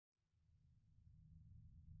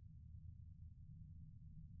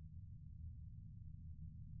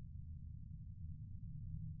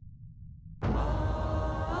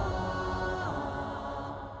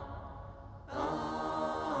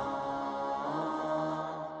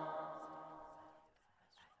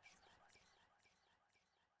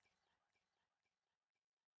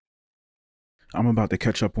I'm about to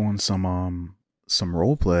catch up on some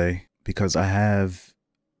role play because I have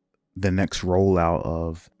the next rollout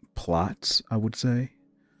of plots, I would say.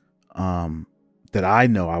 Um that I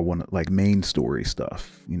know I want to, like, main story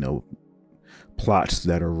stuff, plots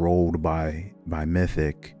that are rolled by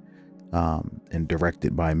Mythic and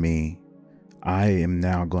directed by me. I am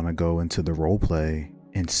now going to go into the role play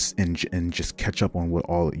and just catch up on what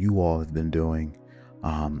all you all have been doing,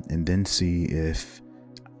 and then see if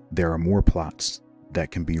there are more plots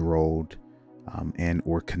that can be rolled, and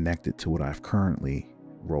or connected to what I've currently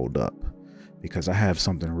rolled up, because I have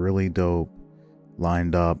something really dope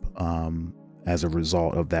lined up as a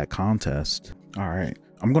result of that contest. All right,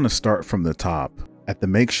 I'm going to start from the top. At the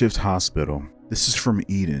makeshift hospital. This is from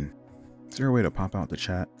Eden. Is there a way to pop out the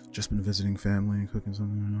chat? Just been visiting family, cooking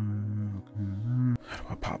something. How do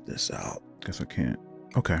I pop this out? Guess I can't.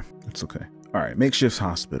 Okay, it's okay. All right, makeshift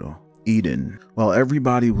hospital. Eden. While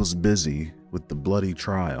everybody was busy with the bloody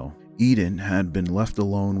trial, Eden had been left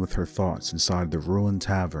alone with her thoughts inside the ruined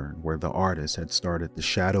tavern where the artist had started the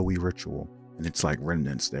shadowy ritual. And it's like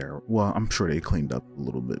remnants there. Well, I'm sure they cleaned up a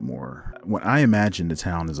little bit more. When I imagine the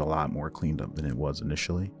town is a lot more cleaned up than it was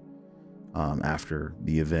initially, after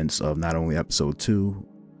the events of not only episode 2,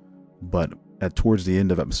 but towards the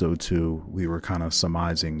end of episode 2, we were kind of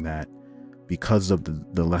surmising that because of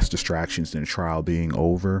the less distractions in the trial being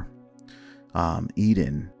over,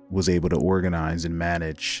 Eden was able to organize and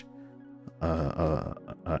manage a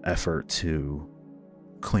effort to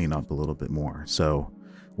clean up a little bit more. So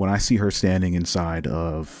when I see her standing inside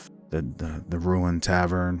of the ruined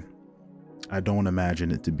tavern, I don't imagine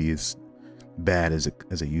it to be as bad as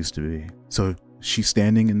it used to be. So she's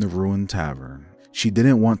standing in the ruined tavern. She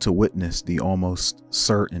didn't want to witness the almost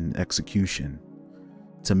certain execution,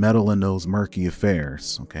 to meddle in those murky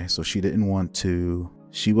affairs. Okay, so she didn't want to.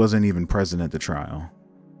 She wasn't even present at the trial.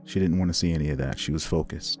 She didn't want to see any of that. She was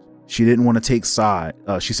focused. She didn't want to take side.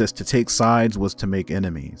 She says to take sides was to make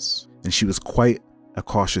enemies, and she was quite a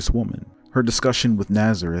cautious woman. Her discussion with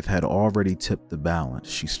Nazareth had already tipped the balance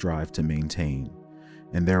she strived to maintain,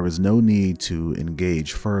 and there was no need to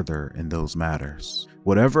engage further in those matters.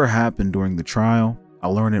 Whatever happened during the trial,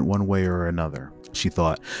 I'll learn it one way or another, she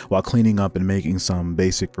thought, while cleaning up and making some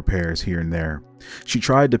basic repairs here and there. She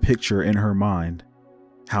tried to picture in her mind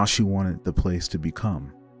how she wanted the place to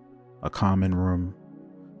become: a common room,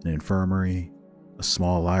 an infirmary, a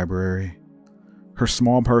small library, her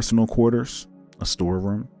small personal quarters, a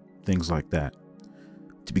storeroom, things like that.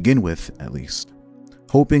 To begin with, at least.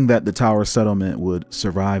 Hoping that the tower settlement would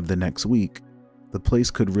survive the next week, the place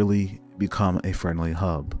could really become a friendly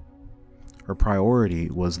hub. Her priority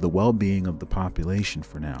was the well-being of the population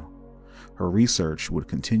for now. Her research would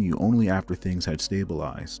continue only after things had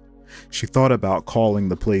stabilized. She thought about calling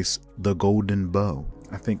the place the Golden Bow.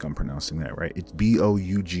 I think I'm pronouncing that right. It's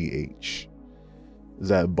B-O-U-G-H. Is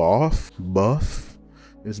that Buff? Buff?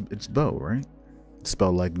 It's bow, right?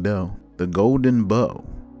 Spelled like dough. The Golden Bow.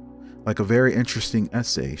 Like a very interesting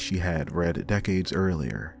essay she had read decades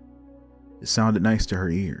earlier. It sounded nice to her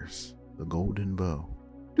ears. The Golden Bow.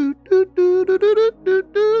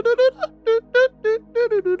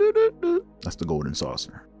 That's the golden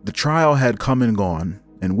saucer. The trial had come and gone,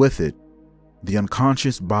 and with it, the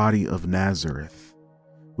unconscious body of Nazareth,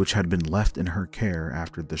 which had been left in her care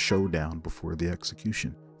after the showdown before the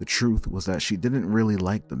execution. The truth was that she didn't really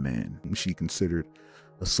like the man, whom she considered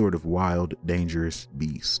a sort of wild, dangerous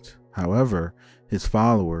beast. However, his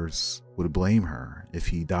followers would blame her if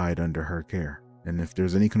he died under her care. And if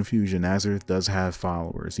there's any confusion, Nazareth does have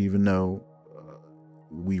followers. Even though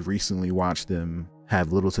we recently watched them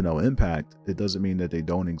have little to no impact, it doesn't mean that they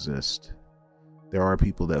don't exist. There are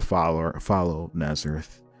people that follow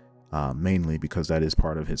Nazareth, mainly because that is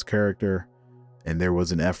part of his character. And there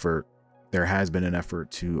has been an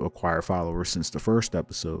effort to acquire followers since the first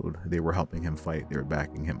episode. They were helping him fight. They were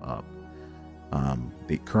backing him up.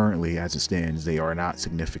 They currently, as it stands, they are not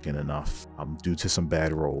significant enough, due to some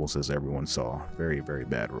bad rolls, as everyone saw. Very, very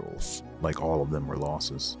bad rolls. Like, all of them were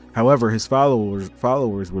losses. However, his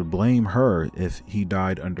followers would blame her if he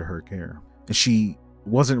died under her care. And she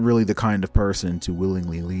wasn't really the kind of person to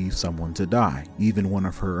willingly leave someone to die, even one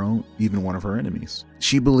of her enemies.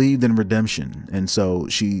 She believed in redemption, and so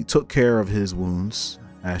she took care of his wounds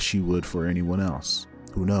as she would for anyone else.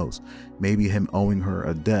 Who knows? Maybe him owing her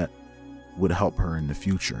a debt would help her in the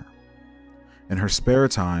future. In her spare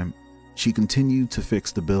time, she continued to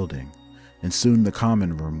fix the building, and soon the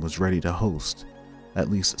common room was ready to host at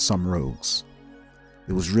least some rogues.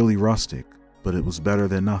 It was really rustic, but it was better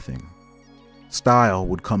than nothing. Style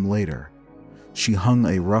would come later. She hung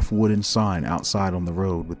a rough wooden sign outside on the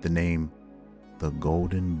road with the name The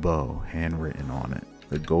golden bow, handwritten on it.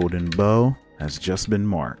 The golden bow has just been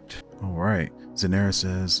marked. All right. Zanera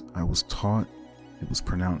says, I was taught it was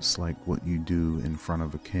pronounced like what you do in front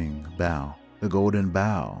of a king. Bow. The golden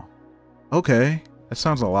bow. Okay. That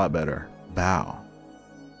sounds a lot better. Bow.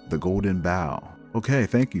 The golden bow. Okay,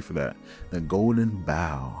 thank you for that. The golden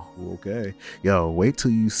bow. Okay. Yo, wait till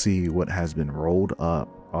you see what has been rolled up.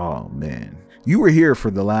 Oh, man. You were here for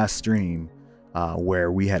the last stream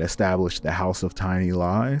where we had established the House of Tiny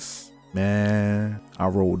Lies. Man, I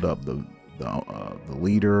rolled up the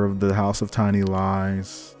leader of the House of Tiny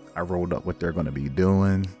Lies. I rolled up what they're going to be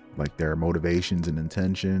doing, like their motivations and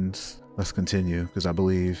intentions. Let's continue, because I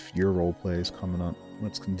believe your roleplay is coming up.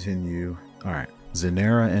 Let's continue. All right.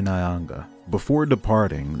 Zanera and Nyanga. Before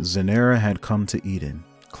departing, Zanera had come to Eden,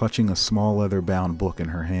 clutching a small leather-bound book in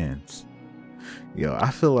her hands. Yo,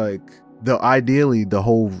 I feel like ideally the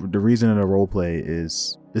reason of the roleplay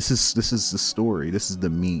is this is the story. This is the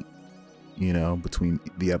meat, you know, between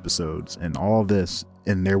the episodes and all this.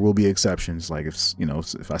 And there will be exceptions, like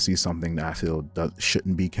if I see something that I feel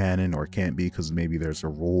shouldn't be canon or can't be because maybe there's a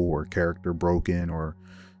rule or character broken or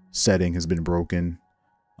setting has been broken,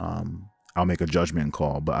 I'll make a judgment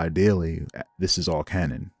call. But ideally, this is all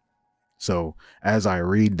canon. So as I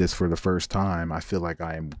read this for the first time, I feel like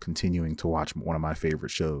I am continuing to watch one of my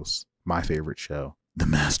favorite shows. My favorite show, The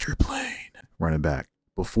Master Plane. Run it back.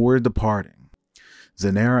 Before departing,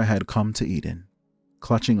 Zanera had come to Eden,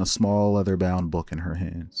 clutching a small leather-bound book in her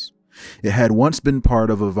hands. It had once been part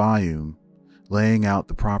of a volume laying out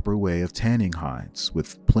the proper way of tanning hides,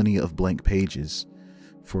 with plenty of blank pages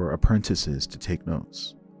for apprentices to take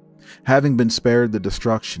notes. Having been spared the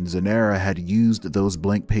destruction, Zanera had used those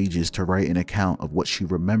blank pages to write an account of what she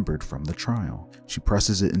remembered from the trial. She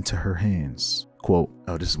presses it into her hands. Quote,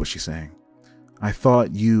 oh, this is what she's saying. I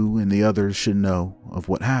thought you and the others should know of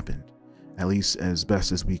what happened, at least as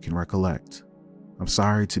best as we can recollect. I'm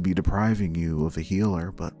sorry to be depriving you of a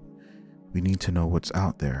healer, but we need to know what's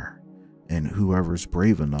out there, and whoever's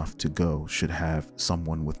brave enough to go should have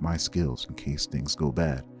someone with my skills in case things go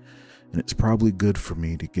bad. And it's probably good for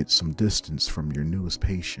me to get some distance from your newest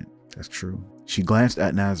patient. That's true. She glanced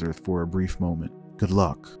at Nazareth for a brief moment. Good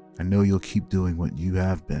luck. I know you'll keep doing what you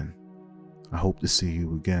have been. I hope to see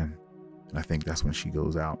you again. And I think that's when she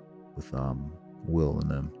goes out with Will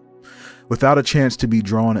and them. Without a chance to be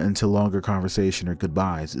drawn into longer conversation or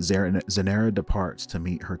goodbyes, Zanera departs to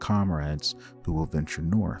meet her comrades who will venture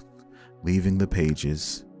north, leaving the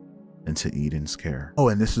pages into Eden's care. Oh,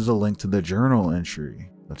 and this is a link to the journal entry.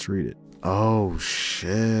 Let's read it. Oh, shit.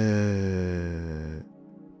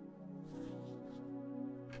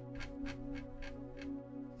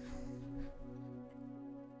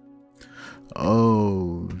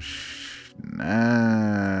 Oh, snap.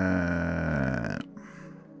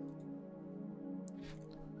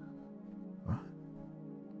 What?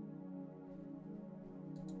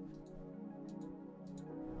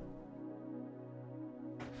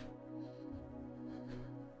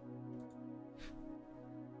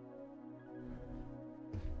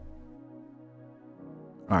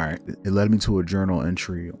 All right, it led me to a journal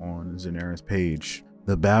entry on Zanera's page.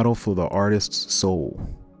 The battle for the artist's soul.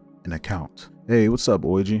 An account. Hey, what's up,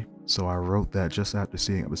 Oyji? So I wrote that just after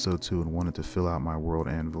seeing episode 2 and wanted to fill out my World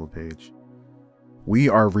Anvil page. We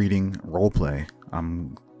are reading roleplay.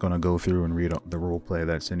 I'm gonna go through and read the roleplay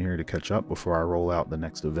that's in here to catch up before I roll out the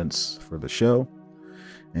next events for the show.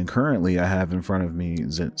 And currently I have in front of me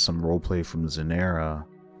some roleplay from Zanera.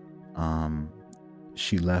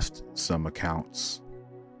 She left some accounts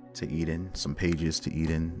to Eden, some pages to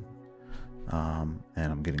Eden, and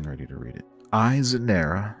I'm getting ready to read it. I,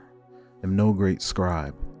 Zanera, am no great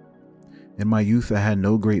scribe. In my youth I had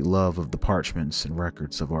no great love of the parchments and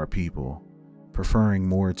records of our people, preferring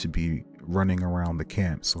more to be running around the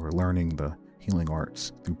camps or learning the healing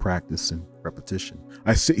arts through practice and repetition.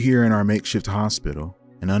 I sit here in our makeshift hospital,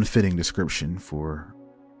 an unfitting description, for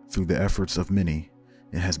through the efforts of many,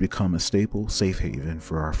 it has become a staple safe haven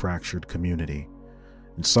for our fractured community.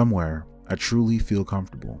 And somewhere, I truly feel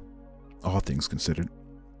comfortable, all things considered.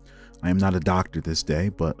 I am not a doctor this day,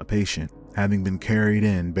 but a patient, having been carried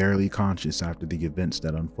in barely conscious after the events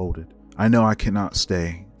that unfolded. I know I cannot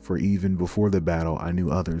stay, for even before the battle, I knew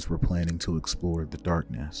others were planning to explore the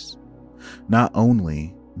darkness. Not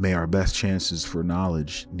only may our best chances for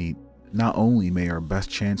knowledge need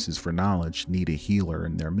a healer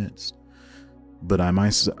in their midst, but I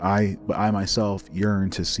myself yearn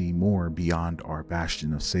to see more beyond our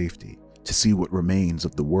bastion of safety, to see what remains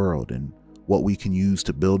of the world and what we can use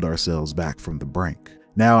to build ourselves back from the brink.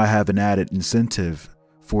 Now I have an added incentive,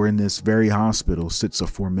 for in this very hospital sits a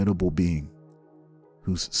formidable being,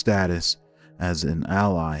 whose status as an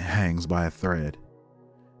ally hangs by a thread,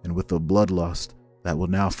 and with a bloodlust that will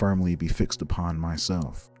now firmly be fixed upon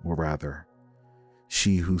myself, or rather,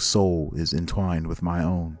 she whose soul is entwined with my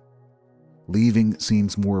own. Leaving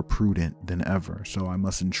seems more prudent than ever, so I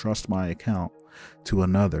must entrust my account to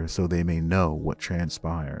another so they may know what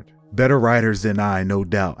transpired. Better writers than I, no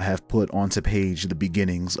doubt, have put onto page the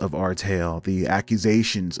beginnings of our tale, the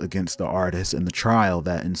accusations against the artist, and the trial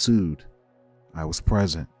that ensued. I was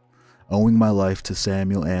present, owing my life to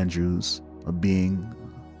Samuel Andrews, being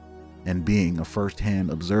a first-hand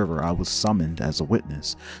observer. I was summoned as a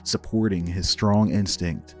witness, supporting his strong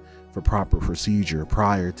instinct for proper procedure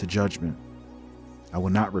prior to judgment. I will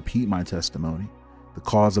not repeat my testimony. The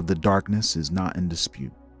cause of the darkness is not in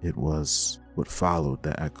dispute. It was what followed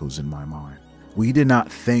that echoes in my mind. We did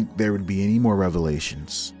not think there would be any more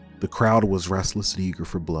revelations. The crowd was restless and eager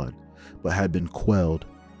for blood, but had been quelled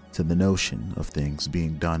to the notion of things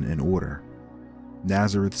being done in order.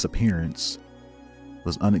 Nazareth's appearance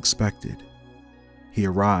was unexpected. He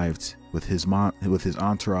arrived with his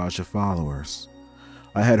entourage of followers.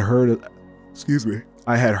 I had heard of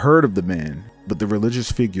the man, but the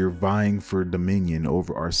religious figure vying for dominion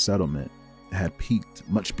over our settlement had piqued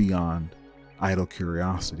much beyond idle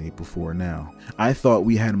curiosity before now. I thought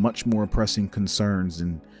we had much more pressing concerns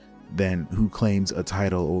than who claims a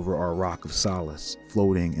title over our rock of solace,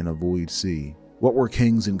 floating in a void sea. What were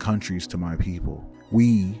kings and countries to my people?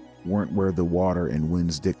 We weren't where the water and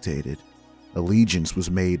winds dictated. Allegiance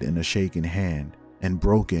was made in a shaken hand and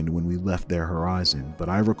broken when we left their horizon, but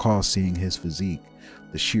I recall seeing his physique,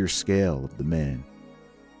 the sheer scale of the man.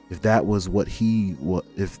 If that was what he was,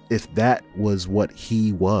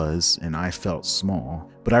 and I felt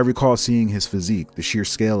small, but I recall seeing his physique, the sheer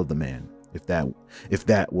scale of the man, if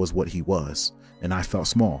that was what he was, and I felt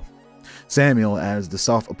small. Samuel, as the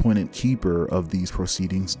self-appointed keeper of these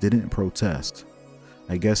proceedings, didn't protest.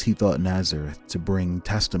 I guess he thought Nazareth to bring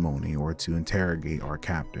testimony or to interrogate our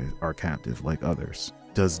captive like others.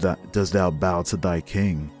 Does thou bow to thy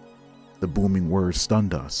king? The booming words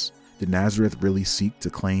stunned us. Did Nazareth really seek to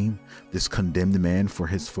claim this condemned man for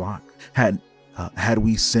his flock? Had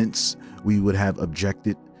we, since we would have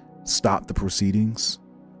objected, stopped the proceedings,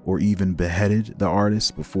 or even beheaded the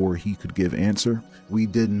artist before he could give answer? We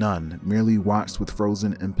did none, merely watched with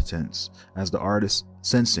frozen impotence as the artist,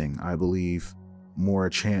 sensing, I believe, more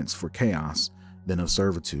a chance for chaos than of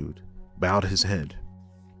servitude, bowed his head.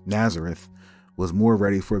 Nazareth was more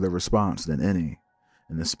ready for the response than any.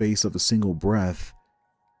 In the space of a single breath,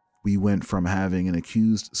 we went from having an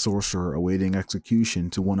accused sorcerer awaiting execution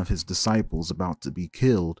to one of his disciples about to be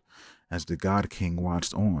killed as the God King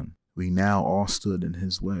watched on. We now all stood in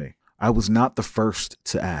his way. I was not the first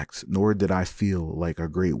to act, nor did I feel like a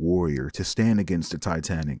great warrior to stand against a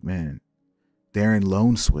titanic man. Darren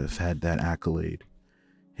Loneswift had that accolade,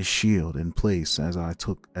 his shield in place as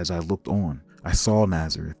I looked on. I saw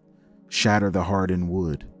Nazareth shatter the hardened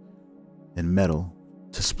wood and metal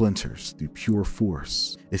to splinters through pure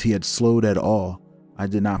force. If he had slowed at all, I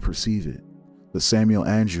did not perceive it, but Samuel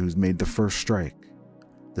Andrews made the first strike,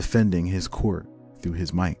 defending his court through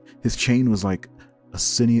his might. His chain was like a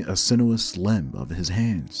sinuous limb of his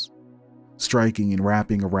hands, striking and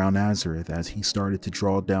wrapping around Nazareth as he started to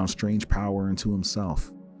draw down strange power into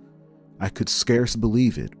himself. I could scarce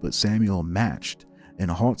believe it, but Samuel matched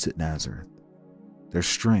and halted Nazareth. Their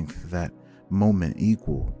strength for that moment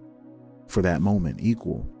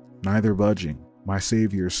equal, neither budging. My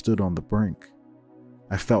savior stood on the brink.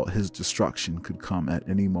 I felt his destruction could come at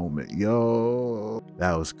any moment. Yo,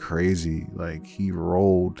 that was crazy. Like, he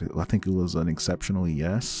rolled, I think it was an exceptional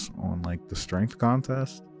yes on like the strength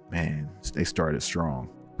contest. Man, they started strong.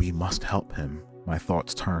 We must help him. My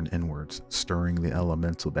thoughts turned inwards, stirring the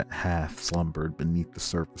elemental that half slumbered beneath the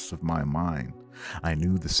surface of my mind. I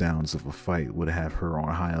knew the sounds of a fight would have her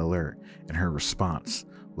on high alert, and her response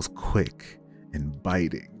was quick and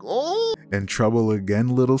biting. Oh! In trouble again,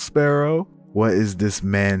 little sparrow? What is this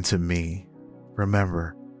man to me?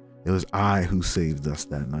 Remember, it was I who saved us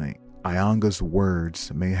that night. Ianga's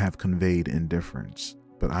words may have conveyed indifference,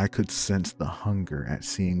 but I could sense the hunger at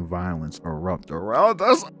seeing violence erupt around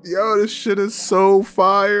us. Yo, this shit is so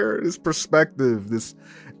fire. This perspective, this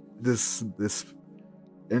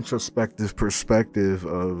introspective perspective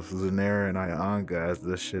of Zanera and Ianga as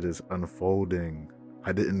this shit is unfolding.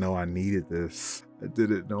 I didn't know I needed this.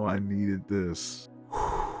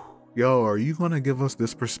 Yo, are you gonna give us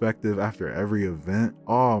this perspective after every event?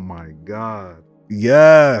 Oh my God.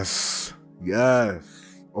 Yes.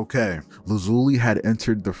 Okay, Lazuli had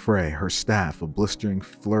entered the fray, her staff a blistering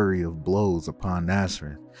flurry of blows upon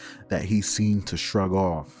Nazareth that he seemed to shrug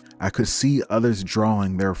off. I could see others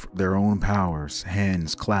drawing their own powers,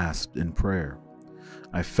 hands clasped in prayer.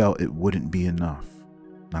 I felt it wouldn't be enough.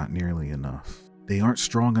 Not nearly enough. They aren't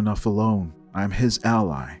strong enough alone. I'm his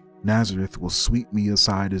ally. Nazareth will sweep me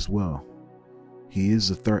aside as well. He is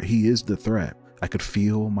the threat. I could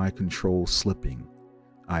feel my control slipping.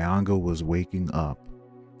 Ayanga was waking up,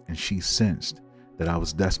 and she sensed that I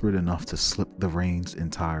was desperate enough to slip the reins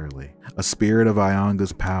entirely. A spirit of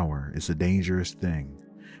Ayanga's power is a dangerous thing,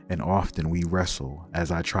 and often we wrestle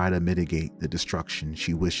as I try to mitigate the destruction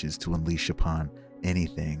she wishes to unleash upon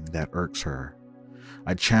anything that irks her.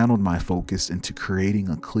 I channeled my focus into creating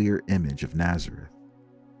a clear image of Nazareth.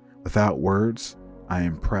 Without words, I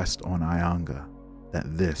impressed on Ayanga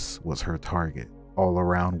that this was her target. All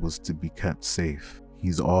around was to be kept safe.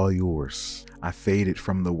 He's all yours. I faded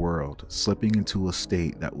from the world, slipping into a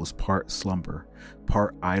state that was part slumber,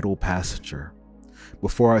 part idle passenger.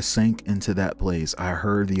 Before I sank into that place, I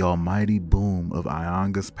heard the almighty boom of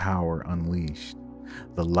Ayanga's power unleashed,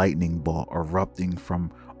 the lightning bolt erupting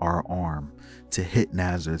from our arm to hit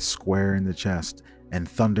Nazareth square in the chest, and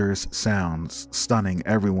thunderous sounds stunning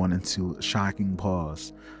everyone into a shocking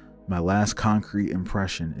pause. My last concrete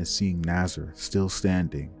impression is seeing Nazareth still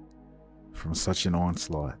standing from such an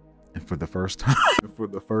onslaught, and for the first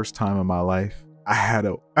time in my life, I had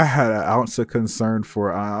an ounce of concern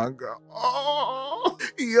for Ayanga. Oh,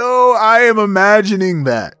 yo, I am imagining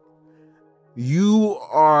that you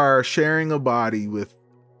are sharing a body with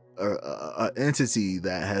an entity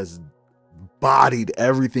that has bodied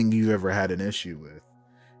everything you've ever had an issue with,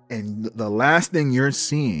 and the last thing you're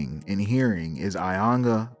seeing and hearing is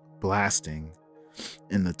Ayanga blasting,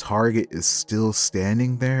 and the target is still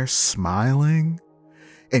standing there smiling,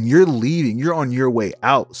 and you're leaving, you're on your way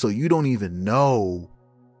out, so you don't even know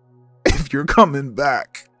if you're coming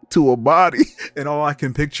back to a body. And all I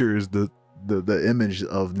can picture is the image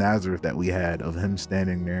of Nazareth that we had of him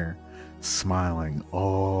standing there smiling.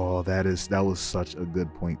 Oh, that was such a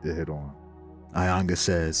good point to hit on. Ayanga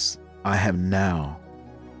says, I have now,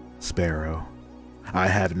 Sparrow.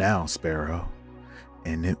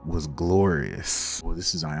 And it was glorious. Well,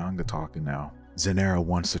 this is Ayanga talking now. Zenera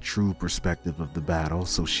wants a true perspective of the battle,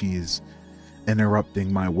 so she is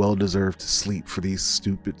interrupting my well-deserved sleep for these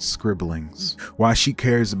stupid scribblings. Why she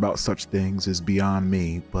cares about such things is beyond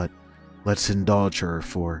me, but let's indulge her,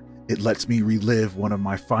 for it lets me relive one of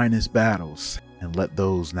my finest battles and let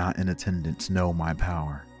those not in attendance know my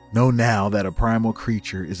power. Know now that a primal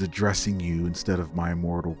creature is addressing you instead of my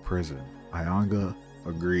mortal prison. Ayanga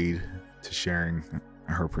agreed to sharing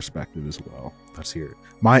her perspective as well. Let's hear it.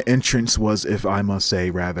 My entrance was, if I must say,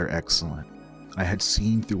 rather excellent. I had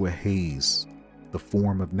seen through a haze the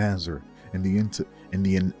form of Nazareth and the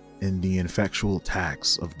ineffectual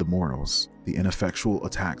attacks of the mortals.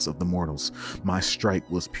 My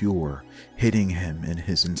strike was pure, hitting him in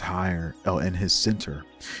his center,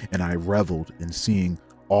 and I reveled in seeing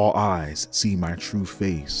all eyes see my true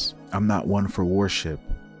face. I'm not one for worship,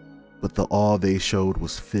 but the awe they showed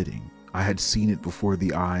was fitting. I had seen it before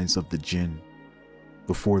the eyes of the jinn,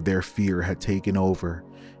 before their fear had taken over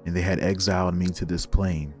and they had exiled me to this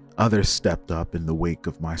plane. Others stepped up in the wake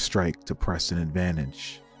of my strike to press an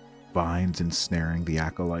advantage, vines ensnaring the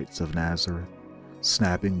acolytes of Nazareth,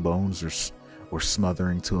 snapping bones or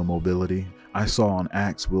smothering to immobility. I saw an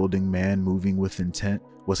axe-wielding man moving with intent.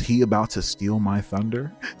 Was he about to steal my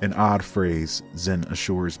thunder? An odd phrase, Zen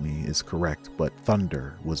assures me, is correct, but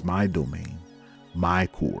thunder was my domain, my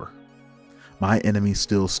core. My enemy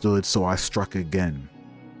still stood, so I struck again.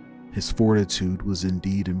 His fortitude was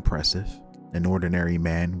indeed impressive. An ordinary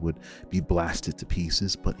man would be blasted to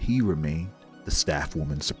pieces, but he remained. The staff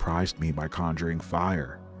woman surprised me by conjuring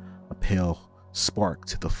fire, a pale spark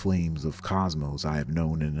to the flames of cosmos I have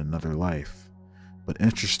known in another life, but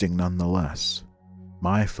interesting nonetheless.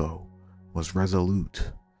 My foe was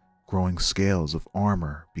resolute, growing scales of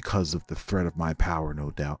armor because of the threat of my power,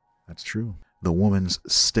 no doubt. That's true. The woman's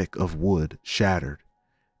stick of wood shattered,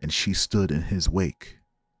 and she stood in his wake,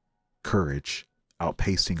 courage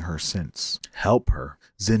outpacing her sense. Help her.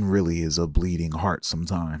 Zen really is a bleeding heart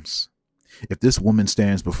sometimes. If this woman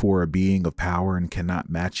stands before a being of power and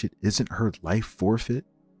cannot match it, isn't her life forfeited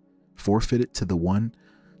to the one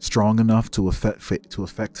strong enough to affect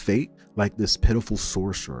fate? Like this pitiful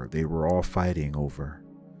sorcerer they were all fighting over.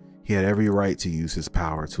 He had every right to use his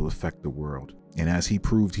power to affect the world. And as he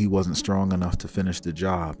proved he wasn't strong enough to finish the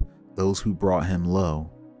job, those who brought him low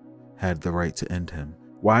had the right to end him.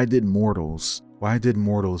 Why did mortals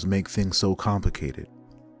make things so complicated?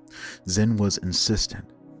 Zen was insistent.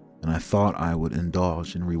 and I thought I would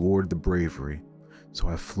indulge and reward the bravery. So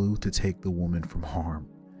I flew to take the woman from harm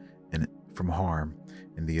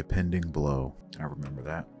in the impending blow. I remember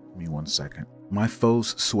that. Give me 1 second. My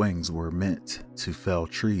foe's swings were meant to fell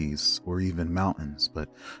trees or even mountains, but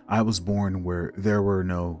I was born where there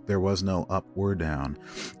was no up or down,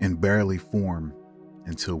 and barely formed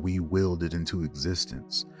until we willed it into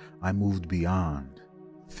existence. I moved beyond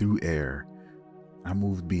through air. I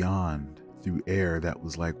moved beyond through air that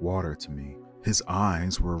was like water to me. His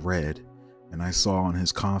eyes were red, and I saw in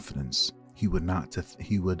his confidence he would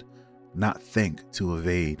not think to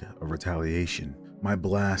evade a retaliation. My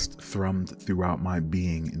blast thrummed throughout my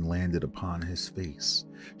being and landed upon his face,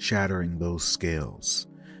 shattering those scales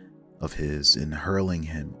of his and hurling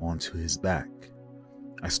him onto his back.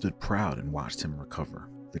 I stood proud and watched him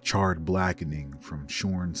recover, the charred blackening from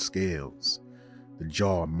shorn scales. The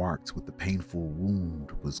jaw marked with the painful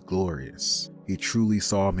wound was glorious. He truly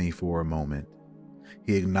saw me for a moment.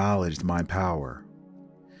 He acknowledged my power.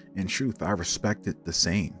 In truth, I respected the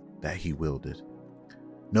same that he wielded.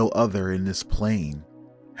 No other in this plane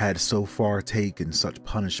had so far taken such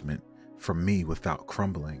punishment from me without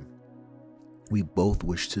crumbling. We both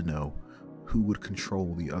wished to know who would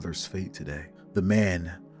control the other's fate today. The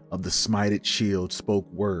man of the smited shield spoke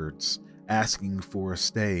words, asking for a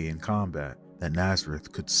stay in combat, that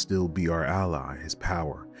Nazareth could still be our ally, his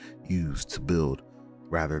power used to build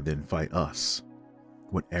rather than fight us.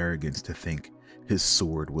 What arrogance to think his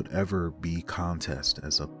sword would ever be contest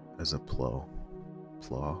as a plow.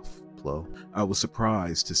 I was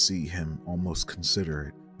surprised to see him almost consider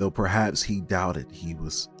it, though perhaps he doubted he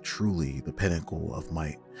was truly the pinnacle of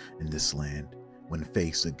might in this land when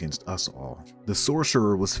faced against us all. The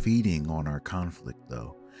sorcerer was feeding on our conflict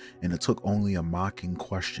though, and it took only a mocking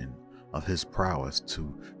question of his prowess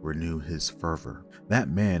to renew his fervor. That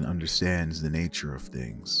man understands the nature of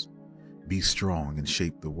things. Be strong and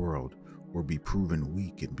shape the world, or be proven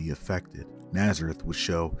weak and be affected. Nazareth would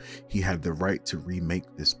show he had the right to remake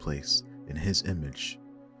this place in his image,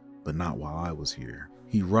 but not while I was here.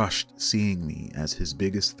 He rushed, seeing me as his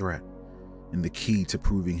biggest threat and the key to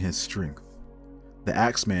proving his strength. The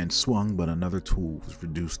axeman swung, but another tool was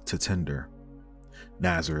reduced to tinder.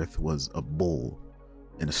 Nazareth was a bull.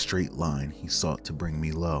 In a straight line, he sought to bring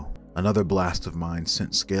me low. Another blast of mine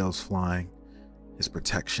sent scales flying, his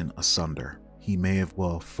protection asunder. He may have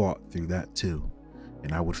well fought through that too,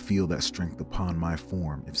 and I would feel that strength upon my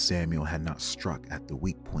form if Samuel had not struck at the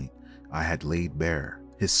weak point I had laid bare.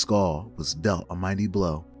 His skull was dealt a mighty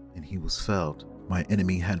blow, and he was felled. My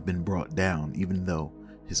enemy had been brought down, even though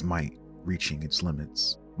his might reaching its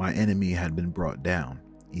limits. My enemy had been brought down,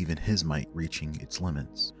 even his might reaching its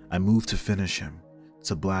limits. I moved to finish him,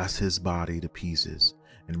 to blast his body to pieces,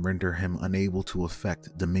 and render him unable to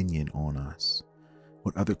effect dominion on us.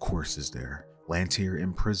 What other course is there? Lantier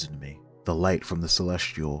imprisoned me, the light from the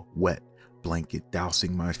celestial, wet blanket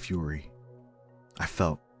dousing my fury. I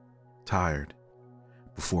felt tired.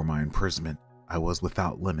 Before my imprisonment, I was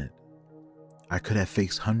without limit. I could have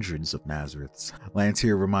faced hundreds of Nazareths.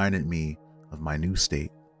 Lantier reminded me of my new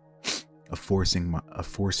state, of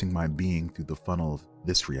forcing my being through the funnel of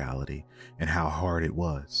this reality, and how hard it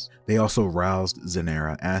was. They also roused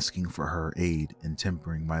Zanera, asking for her aid in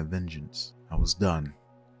tempering my vengeance. I was done.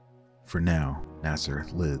 For now,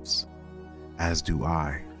 Nazareth lives, as do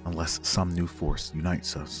I, unless some new force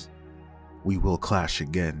unites us. We will clash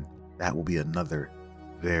again. That will be another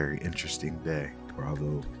very interesting day.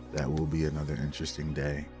 Bravo, that will be another interesting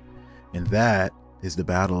day. And that is the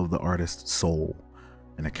Battle of the Artist's Soul,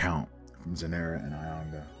 an account from Zanera and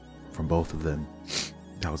Ionga, from both of them.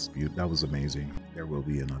 That was amazing. There will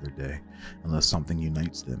be another day, unless something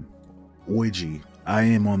unites them. Oyji, I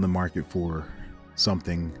am on the market for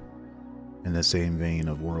something in the same vein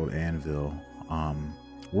of World Anvil.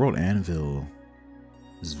 World Anvil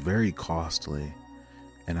is very costly,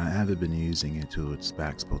 and I haven't been using it to its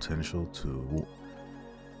max potential to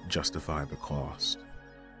justify the cost.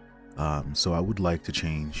 So I would like to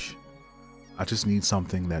change. I just need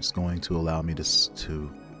something that's going to allow me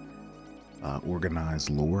to organize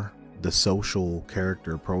lore. The social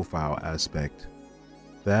character profile aspect,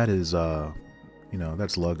 that is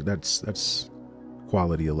that's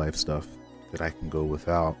quality of life stuff that I can go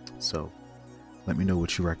without. So let me know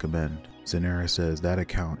what you recommend. Zanera says that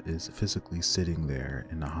account is physically sitting there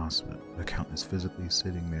in the hospital. The account is physically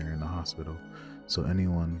sitting there in the hospital, so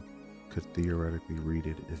anyone could theoretically read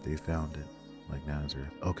it if they found it, like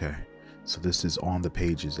Nazareth. Okay, so this is on the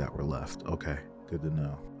pages that were left. Okay, good to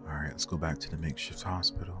know. All right, let's go back to the makeshift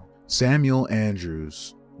hospital. Samuel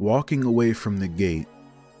Andrews. Walking away from the gate,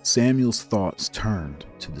 Samuel's thoughts turned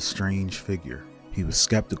to the strange figure. He was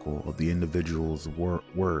skeptical of the individual's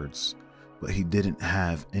words, but he didn't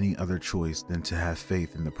have any other choice than to have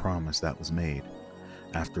faith in the promise that was made.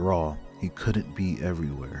 After all, he couldn't be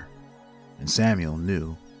everywhere, and Samuel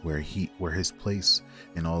knew where his place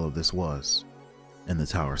in all of this was, in the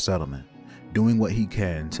Tower Settlement, doing what he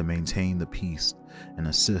can to maintain the peace and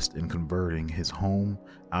assist in converting his home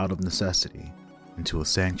out of necessity into a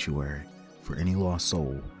sanctuary for any lost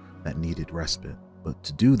soul that needed respite. But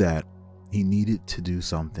to do that, he needed to do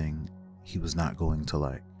something he was not going to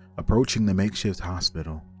like. Approaching the makeshift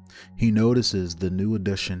hospital, he notices the new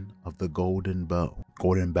addition of the Golden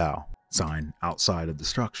Bow sign outside of the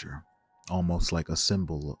structure, almost like a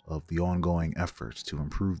symbol of the ongoing efforts to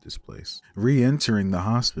improve this place. Re-entering the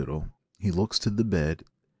hospital, he looks to the bed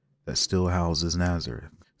that still houses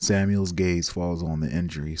Nazareth. Samuel's gaze falls on the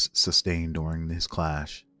injuries sustained during this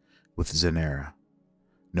clash with Zanera,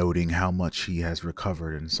 noting how much he has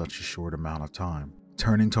recovered in such a short amount of time.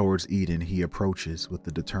 Turning towards Eden, he approaches with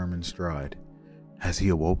a determined stride. Has he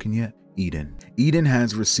awoken yet? Eden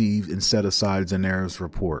has received and set aside Zanera's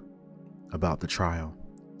report about the trial,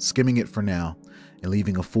 skimming it for now and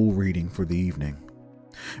leaving a full reading for the evening.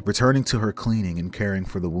 Returning to her cleaning and caring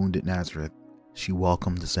for the wounded Nazareth, she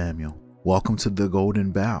welcomed Samuel. "Welcome to the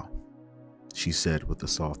Golden Bow," she said with a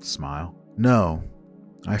soft smile. "No,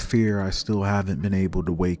 I fear I still haven't been able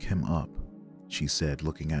to wake him up," she said,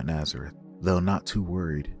 looking at Nazareth, though not too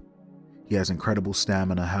worried. "He has incredible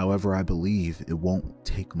stamina, however I believe it won't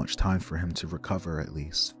take much time for him to recover, at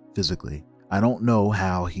least physically. I don't know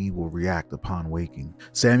how he will react upon waking."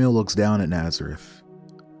 Samuel looks down at Nazareth,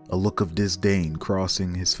 a look of disdain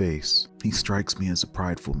crossing his face. "He strikes me as a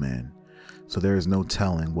prideful man, so there is no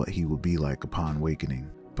telling what he will be like upon awakening,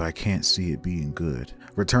 but I can't see it being good."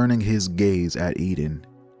 Returning his gaze at Eden,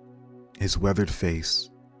 his weathered face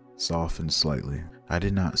softened slightly. "I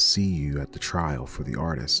did not see you at the trial for the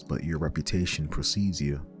artist, but your reputation precedes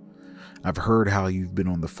you. I've heard how you've been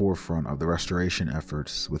on the forefront of the restoration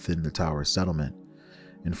efforts within the Tower Settlement,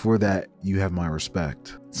 and for that you have my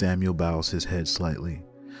respect." Samuel bows his head slightly,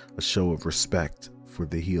 a show of respect for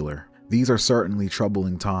the healer. "These are certainly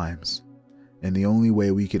troubling times, and the only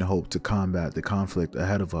way we can hope to combat the conflict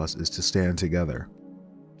ahead of us is to stand together.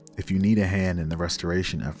 If you need a hand in the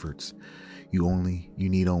restoration efforts, you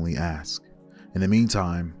need only ask. In the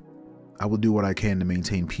meantime, I will do what I can to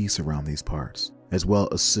maintain peace around these parts, as well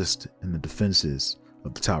assist in the defenses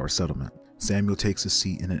of the Tower Settlement." Samuel takes a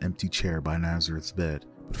seat in an empty chair by Nazareth's bed.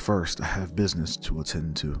 "But first, I have business to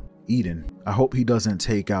attend to. Eden, I hope he doesn't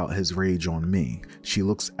take out his rage on me." She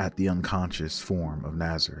looks at the unconscious form of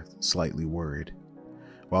Nazareth, slightly worried.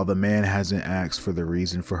 While the man hasn't asked for the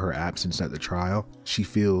reason for her absence at the trial, she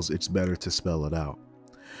feels it's better to spell it out.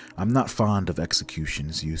 "I'm not fond of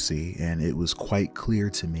executions, you see, and it was quite clear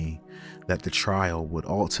to me that the trial would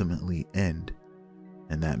ultimately end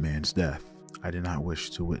in that man's death. I did not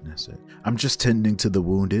wish to witness it. I'm just tending to the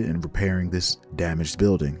wounded and repairing this damaged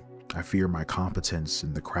building. I fear my competence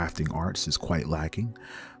in the crafting arts is quite lacking.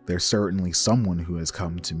 There's certainly someone who has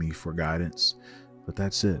come to me for guidance, but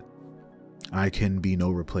that's it. I can be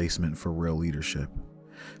no replacement for real leadership.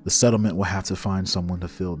 The settlement will have to find someone to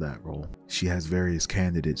fill that role. She has various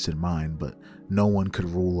candidates in mind, but no one could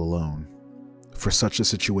rule alone. For such a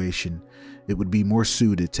situation, it would be more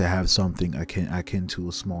suited to have something akin to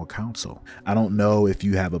a small council. I don't know if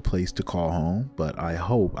you have a place to call home, but I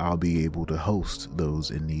hope I'll be able to host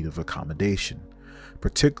those in need of accommodation,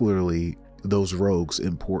 particularly those rogues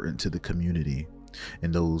important to the community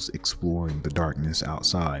and those exploring the darkness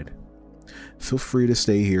outside. Feel free to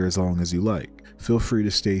stay here as long as you like.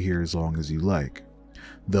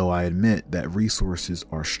 Though I admit that resources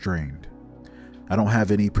are strained. I don't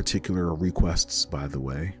have any particular requests, by the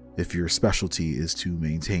way. If your specialty is to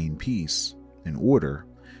maintain peace and order,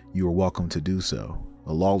 you are welcome to do so.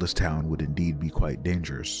 A lawless town would indeed be quite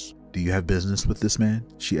dangerous." "Do you have business with this man?"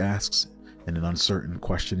 she asks in an uncertain,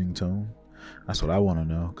 questioning tone. "That's what I want to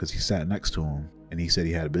know, because he sat next to him, and he said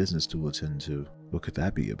he had a business to attend to. What could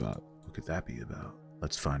that be about?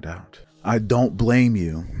 Let's find out." "I don't blame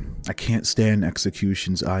you. I can't stand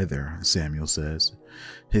executions either," Samuel says,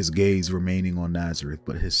 his gaze remaining on Nazareth,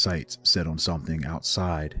 but his sights set on something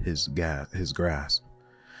outside his grasp.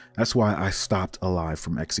 "That's why I stopped alive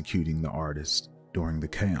from executing the artist during the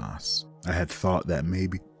chaos. I had thought that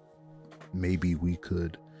maybe we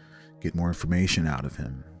could get more information out of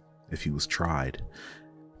him if he was tried.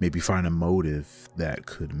 Maybe find a motive that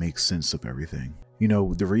could make sense of everything. You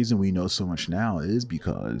know, the reason we know so much now is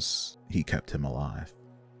because he kept him alive.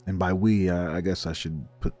 And by we, I guess I should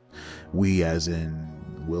put we as in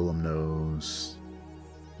Willem knows,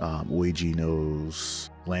 Oyji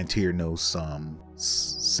knows, Lantier knows some.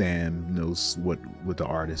 Sam knows what the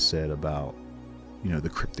artist said about, you know, the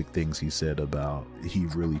cryptic things he said about he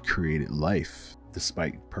really created life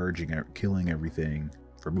despite purging, killing everything,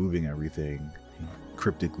 removing everything.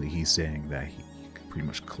 Cryptically, he's saying that he pretty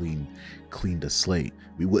much cleaned a slate.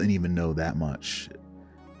 We wouldn't even know that much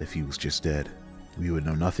if he was just dead. We would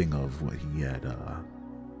know nothing of what he had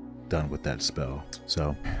done with that spell.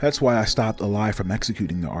 So that's why I stopped alive from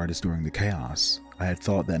executing the artist during the chaos. I had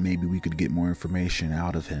thought that maybe we could get more information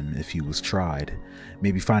out of him if he was tried,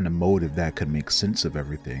 maybe find a motive that could make sense of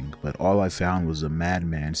everything, but all I found was a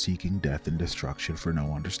madman seeking death and destruction for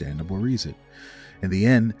no understandable reason. In the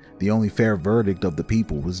end, the only fair verdict of the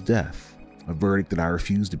people was death, a verdict that I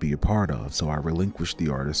refused to be a part of, so I relinquished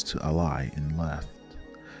the artist to ally and left.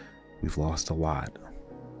 We've lost a lot.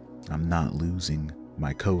 I'm not losing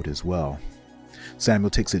my code as well.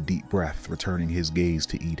 Samuel takes a deep breath, returning his gaze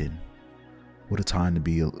to Eden. What a time to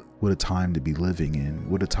be living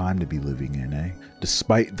in, eh?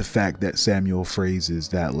 Despite the fact that Samuel phrases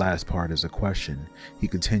that last part as a question, he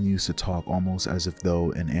continues to talk almost as if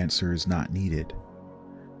though an answer is not needed.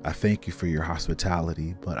 I thank you for your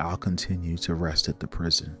hospitality, but I'll continue to rest at the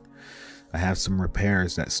prison. I have some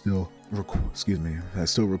repairs that still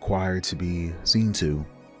require to be seen to.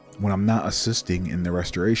 When I'm not assisting in the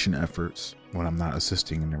restoration efforts.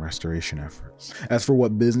 As for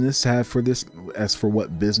what business I have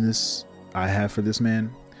for this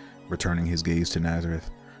man, returning his gaze to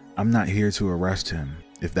Nazareth, I'm not here to arrest him,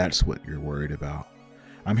 if that's what you're worried about.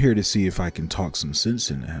 I'm here to see if I can talk some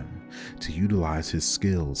sense into him, to utilize his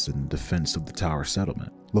skills in defense of the Tower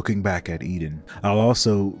settlement. Looking back at Eden, I'll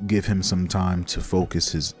also give him someone to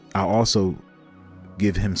focus his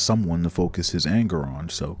anger on,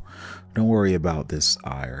 so don't worry about his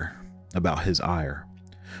ire.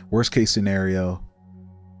 Worst case scenario,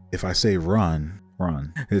 if I say run.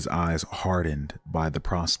 His eyes hardened by the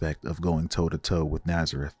prospect of going toe-to-toe with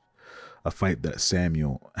Nazareth, a fight that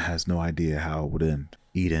Samuel has no idea how it would end.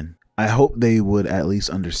 Eden, I hope they would at least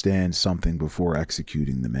understand something before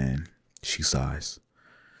executing the man, she sighs.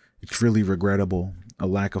 It's really regrettable, a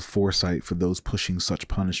lack of foresight for those pushing such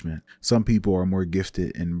punishment. Some people are more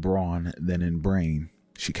gifted in brawn than in brain.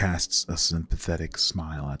 She casts a sympathetic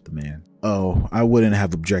smile at the man. Oh, I wouldn't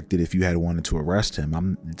have objected if you had wanted to arrest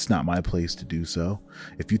him. It's not my place to do so.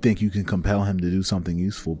 If you think you can compel him to do something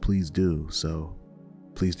useful, please do so.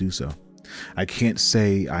 I can't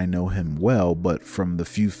say I know him well, but from the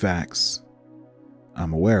few facts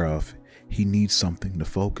I'm aware of, he needs something to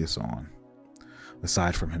focus on,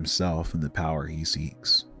 aside from himself and the power he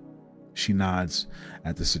seeks. She nods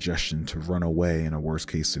at the suggestion to run away in a worst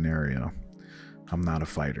case scenario. I'm not a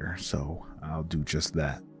fighter, so I'll do just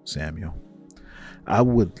that, Samuel. I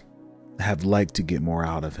would have liked to get more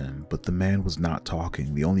out of him, but the man was not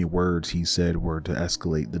talking. The only words he said were to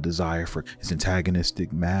escalate the desire for his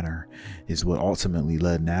antagonistic manner is what ultimately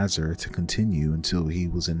led Nazareth to continue until he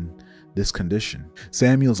was in this condition.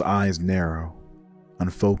 Samuel's eyes narrow,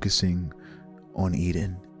 unfocusing on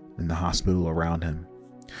Eden and the hospital around him.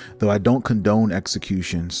 Though I don't condone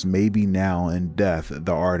executions, maybe now in death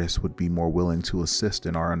the artist would be more willing to assist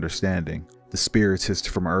in our understanding. The spiritist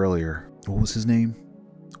from earlier, what was his name?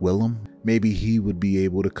 Willem? Maybe he would be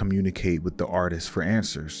able to communicate with the artist for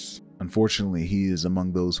answers. Unfortunately, he is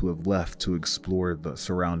among those who have left to explore the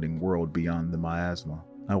surrounding world beyond the miasma.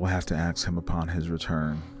 I will have to ask him upon his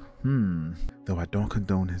return. Though I don't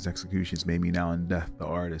condone his executions, maybe now in death the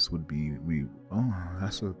artist would be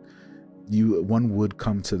one would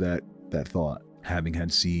come to that thought, having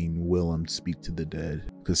had seen Willem speak to the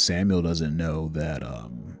dead, because Samuel doesn't know that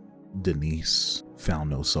Denise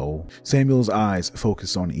found no soul. Samuel's eyes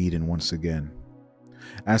focus on Eden once again.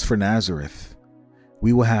 As for Nazareth,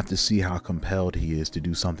 we will have to see how compelled he is to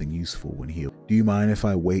do something useful when healed. Do you mind if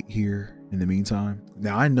I wait here in the meantime?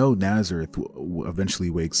 Now, I know Nazareth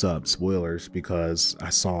eventually wakes up, spoilers, because I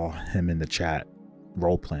saw him in the chat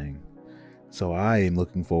role-playing. So I am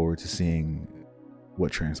looking forward to seeing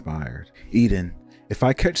what transpired. Eden, if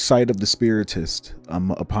I catch sight of the spiritist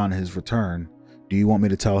upon his return, do you want me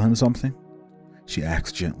to tell him something? She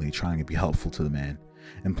asks gently, trying to be helpful to the man.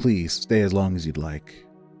 And please, stay as long as you'd like.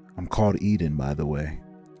 I'm called Eden, by the way.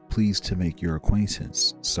 Pleased to make your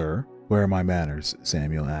acquaintance, sir. Where are my manners?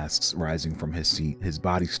 Samuel asks, rising from his seat. His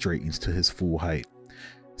body straightens to his full height.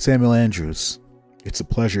 Samuel Andrews, it's a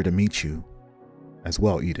pleasure to meet you. As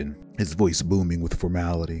well, Eden, his voice booming with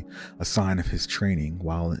formality, a sign of his training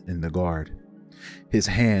while in the guard. His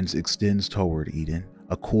hands extends toward Eden.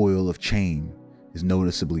 A coil of chain is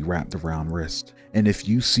noticeably wrapped around wrist. And if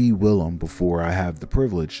you see Willem before I have the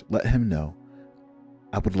privilege, let him know.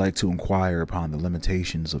 I would like to inquire upon the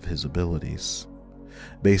limitations of his abilities.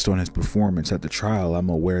 Based on his performance at the trial, I'm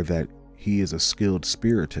aware that he is a skilled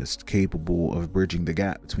spiritist capable of bridging the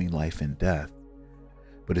gap between life and death.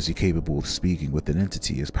 But is he capable of speaking with an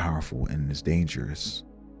entity as powerful and as dangerous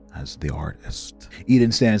as the artist?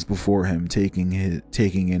 Eden stands before him, taking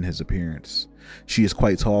in his appearance. She is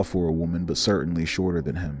quite tall for a woman, but certainly shorter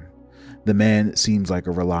than him. The man seems like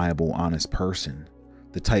a reliable, honest person,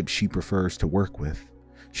 the type she prefers to work with.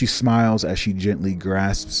 She smiles as she gently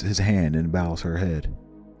grasps his hand and bows her head.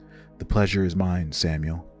 The pleasure is mine,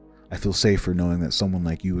 Samuel. I feel safer knowing that someone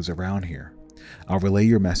like you is around here. I'll relay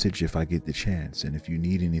your message if I get the chance, and if you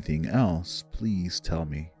need anything else, please tell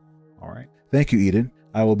me. All right. Thank you, Eden.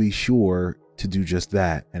 I will be sure to do just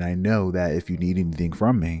that, and I know that if you need anything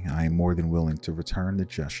from me, I am more than willing to return the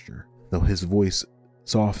gesture. Though his voice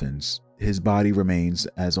softens, his body remains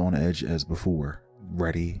as on edge as before,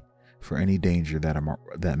 ready for any danger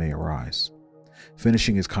that may arise.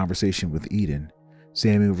 Finishing his conversation with Eden,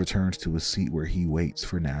 Samuel returns to his seat where he waits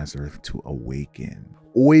for Nazareth to awaken.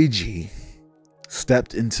 Oyji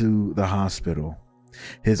stepped into the hospital,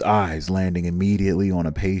 his eyes landing immediately on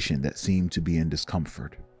a patient that seemed to be in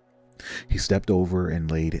discomfort. He stepped over and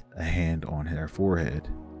laid a hand on her forehead.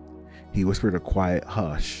 He whispered a quiet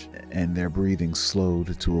hush, and their breathing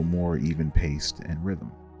slowed to a more even pace and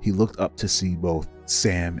rhythm. He looked up to see both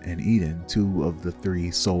Sam and Eden, two of the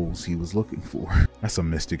three souls he was looking for. That's some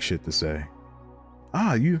mystic shit to say.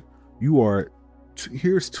 You are,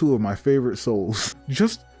 here's two of my favorite souls.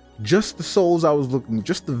 Just the souls I was looking,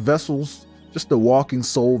 just the vessels, just the walking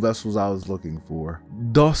soul vessels I was looking for.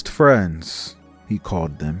 Dust friends, he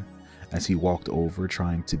called them as he walked over,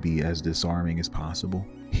 trying to be as disarming as possible.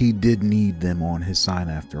 He did need them on his side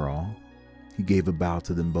after all. He gave a bow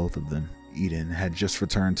to them, both of them. Eden had just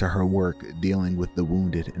returned to her work, dealing with the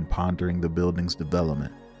wounded and pondering the building's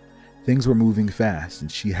development. Things were moving fast, and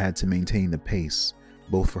she had to maintain the pace,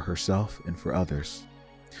 both for herself and for others.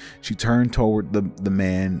 She turned toward the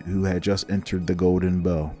man who had just entered the golden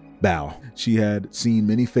bow. She had seen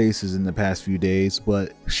many faces in the past few days,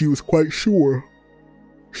 but she was quite sure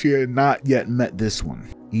she had not yet met this one.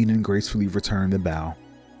 Eden gracefully returned the bow,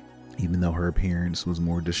 even though her appearance was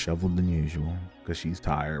more disheveled than usual, because she's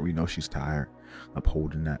tired. We know she's tired,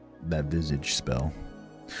 upholding that visage spell.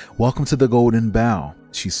 Welcome to the Golden Bow,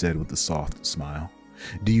 she said with a soft smile.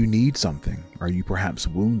 Do you need something? Are you perhaps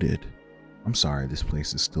wounded? I'm sorry this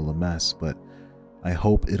place is still a mess, but I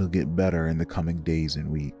hope it'll get better in the coming days and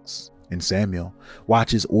weeks. And Samuel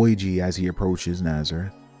watches Oyji as he approaches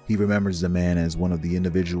Nazareth. He remembers the man as one of the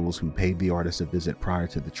individuals who paid the artist a visit prior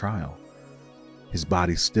to the trial. His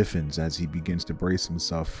body stiffens as he begins to brace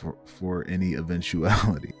himself for any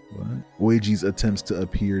eventuality. Oyji's attempts to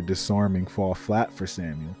appear disarming fall flat for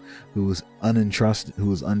Samuel, who is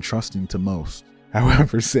untrusting to most.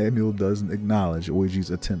 However, Samuel doesn't acknowledge Oyji's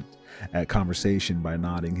attempt at conversation by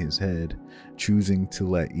nodding his head, choosing to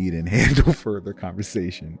let Eden handle further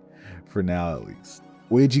conversation, for now at least.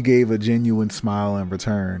 Oyji gave a genuine smile in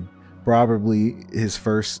return, probably his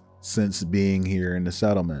first since being here in the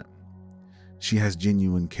settlement. She has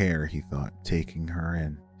genuine care, he thought, taking her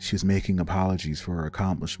in. She was making apologies for her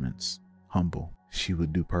accomplishments. Humble. She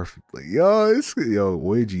would do perfectly.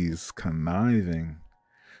 Oyji is conniving.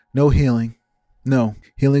 No healing. No,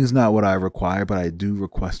 healing is not what I require, but I do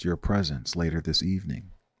request your presence later this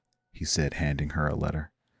evening, he said, handing her a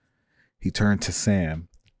letter. He turned to Sam,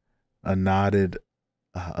 a nod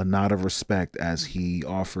of respect as he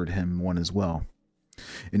offered him one as well.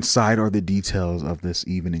 Inside are the details of this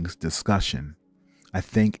evening's discussion. I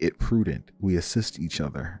think it prudent we assist each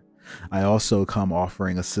other. I also come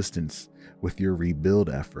offering assistance with your rebuild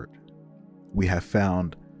effort. We have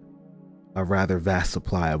found a rather vast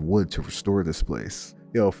supply of wood to restore this place.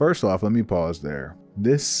 First off, let me pause there.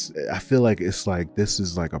 I feel like this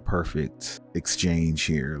is like a perfect exchange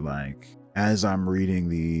here. Like, as I'm reading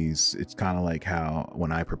these, it's kind of like how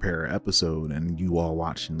when I prepare an episode and you all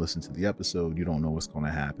watch and listen to the episode, you don't know what's going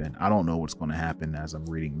to happen. I don't know what's going to happen as I'm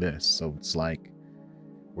reading this. So it's like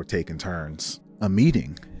we're taking turns. A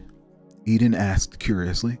meeting? Eden asked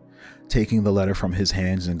curiously, taking the letter from his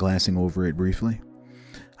hands and glancing over it briefly.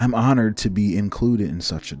 I'm honored to be included in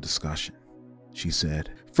such a discussion, she said.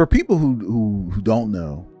 For people who don't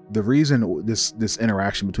know, the reason this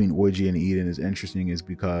interaction between Oyji and Eden is interesting is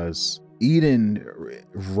because Eden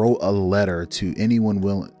wrote a letter to anyone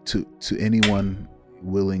willing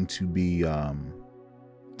to be to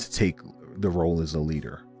take the role as a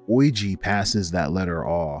leader. Oyji passes that letter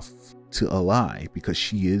off to Eli because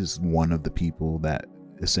she is one of the people that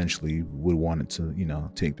essentially would want to,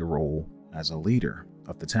 take the role as a leader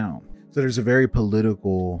of the town. So there's some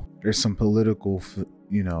political, there's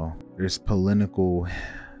political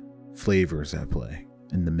flavors at play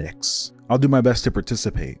in the mix. I'll do my best to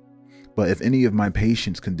participate, but if any of my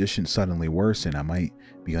patients' conditions suddenly worsen, I might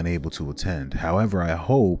be unable to attend. However, I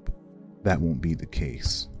hope that won't be the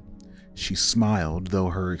case. She smiled, though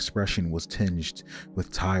her expression was tinged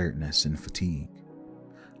with tiredness and fatigue.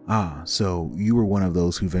 Ah, so you were one of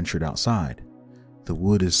those who ventured outside. The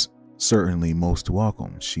wood is certainly most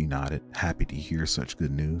welcome, she nodded, happy to hear such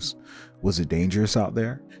good news. Was it dangerous out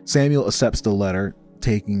there? Samuel accepts the letter,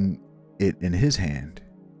 taking it in his hand.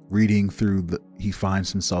 Reading through he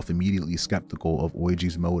finds himself immediately skeptical of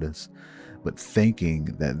Oyji's motives, but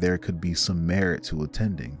thinking that there could be some merit to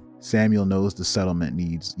attending. Samuel knows the settlement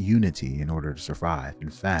needs unity in order to survive. In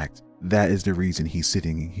fact, that is the reason he's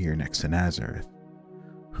sitting here next to Nazareth.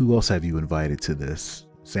 Who else have you invited to this?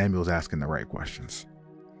 Samuel's asking the right questions.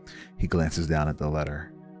 He glances down at the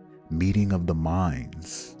letter. Meeting of the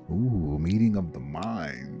minds. Ooh, meeting of the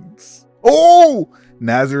minds. Oh!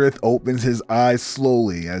 Nazareth opens his eyes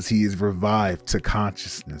slowly as he is revived to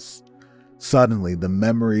consciousness. Suddenly, the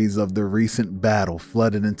memories of the recent battle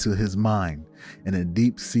flooded into his mind, and a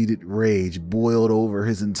deep-seated rage boiled over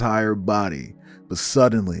his entire body. But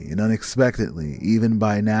suddenly and unexpectedly, even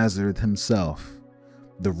by Nazareth himself,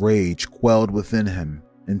 the rage quelled within him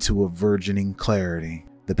into a virgining clarity.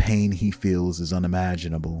 The pain he feels is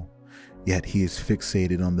unimaginable, yet he is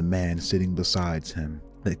fixated on the man sitting beside him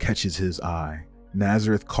that catches his eye.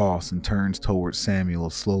 Nazareth coughs and turns towards Samuel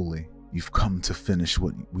slowly. You've come to finish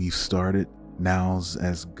what we've started. Now's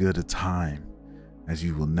as good a time as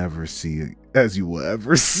you will ever see again.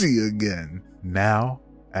 Now,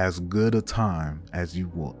 as good a time as you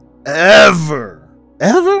will ever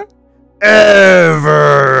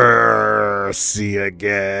see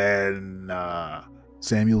again.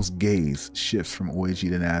 Samuel's gaze shifts from Oyji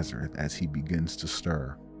to Nazareth as he begins to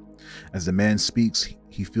stir. As the man speaks,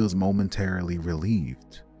 he feels momentarily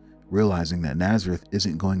relieved, realizing that Nazareth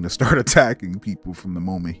isn't going to start attacking people from the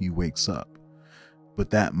moment he wakes up. But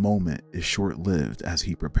that moment is short-lived as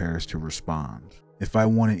he prepares to respond. If I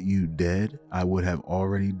wanted you dead, I would have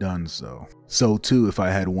already done so. So too, if I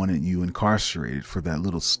had wanted you incarcerated for that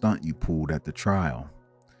little stunt you pulled at the trial,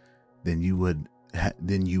 then you would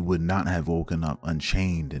not have woken up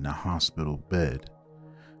unchained in a hospital bed.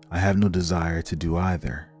 I have no desire to do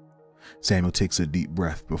either. Samuel takes a deep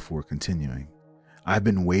breath before continuing. I've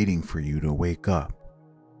been waiting for you to wake up,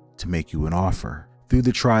 to make you an offer. Though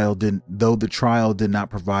the trial did not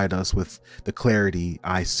provide us with the clarity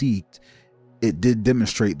I seeked, it did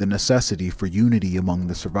demonstrate the necessity for unity among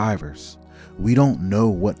the survivors. We don't know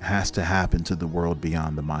what has to happen to the world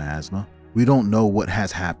beyond the miasma. We don't know what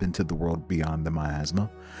has happened to the world beyond the miasma,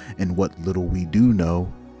 and what little we do know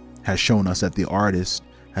has shown us that the artist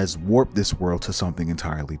has warped this world to something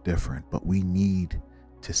entirely different. But we need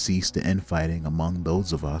to cease the infighting among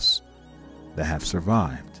those of us that have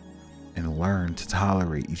survived and learn to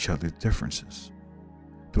tolerate each other's differences.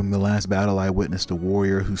 During the last battle, I witnessed a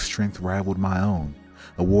warrior whose strength rivaled my own,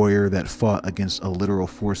 a warrior that fought against a literal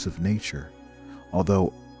force of nature.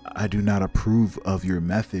 Although I do not approve of your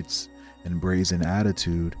methods and brazen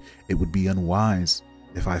attitude, it would be unwise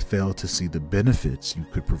if I failed to see the benefits you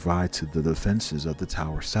could provide to the defenses of the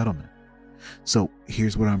tower settlement. So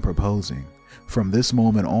here's what I'm proposing. From this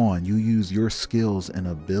moment on, you use your skills and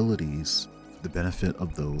abilities for the benefit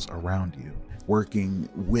of those around you, working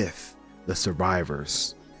with the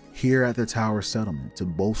survivors here at the tower settlement to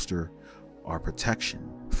bolster our protection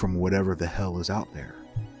from whatever the hell is out there.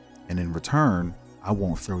 And in return, I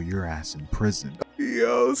won't throw your ass in prison.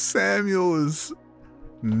 Yo, Samuel is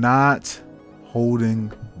not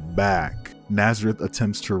holding back. Nazareth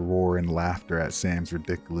attempts to roar in laughter at Sam's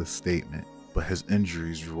ridiculous statement, but his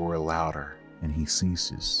injuries roar louder and he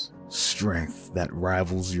ceases. Strength that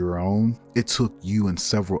rivals your own? It took you and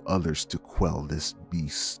several others to quell this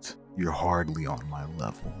beast. You're hardly on my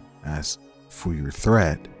level. As for your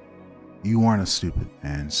threat, you aren't a stupid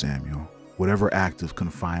man, Samuel. Whatever act of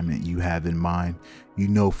confinement you have in mind, you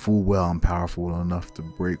know full well I'm powerful enough to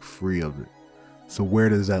break free of it. So where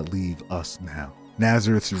does that leave us now?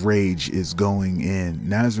 Nazareth's rage is going in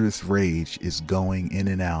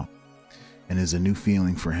and out, and is a new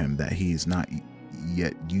feeling for him that he is not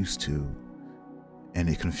yet used to, and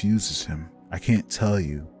it confuses him. I can't tell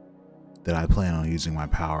you that I plan on using my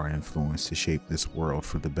power and influence to shape this world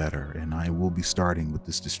for the better, and I will be starting with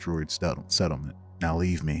this destroyed settlement. Now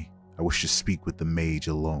leave me. I wish to speak with the mage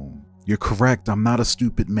alone. You're correct. I'm not a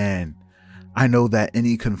stupid man. I know that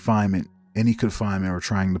any confinement or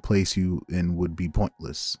trying to place you in would be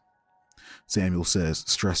pointless, Samuel says,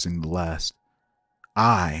 stressing the last.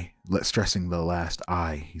 stressing the last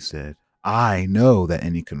I, he said, I know that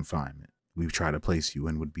any confinement we've tried to place you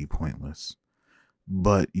in would be pointless.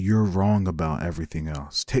 But you're wrong about everything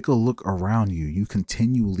else. Take a look around you. You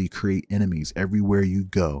continually create enemies everywhere you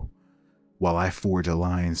go, while I forge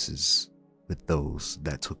alliances with those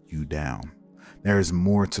that took you down. There is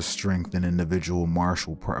more to strength than individual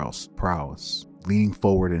martial prowess. Leaning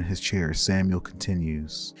forward in his chair, Samuel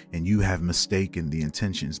continues, and you have mistaken the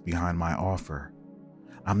intentions behind my offer.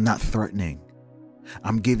 I'm not threatening.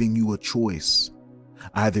 I'm giving you a choice.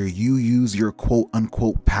 Either you use your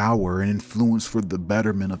quote-unquote power and influence for the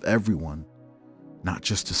betterment of everyone, not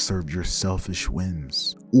just to serve your selfish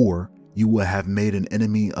whims, or you will have made an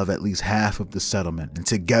enemy of at least half of the settlement, and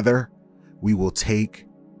together we will take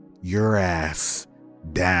your ass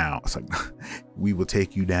down. It's like, we will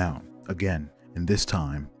take you down again, and this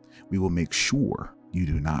time we will make sure you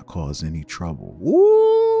do not cause any trouble. Woo!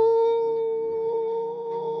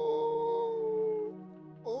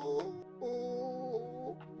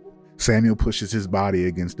 Samuel pushes his body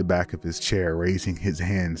against the back of his chair, raising his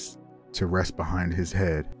hands to rest behind his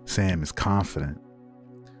head. Sam is confident.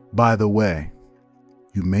 By the way,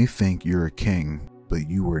 you may think you're a king, but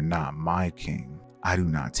you are not my king. I do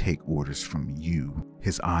not take orders from you.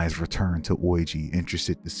 His eyes return to Oyji,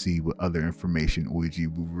 interested to see what other information Oyji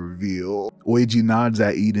will reveal. Oyji nods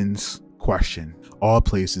at Eden's question. All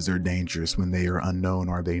places are dangerous when they are unknown,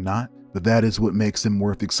 are they not? But that is what makes them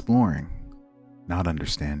worth exploring. Not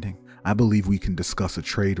understanding. I believe we can discuss a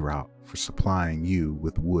trade route for supplying you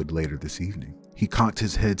with wood later this evening. He cocked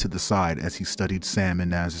his head to the side as he studied Sam and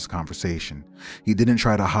Naz's conversation. He didn't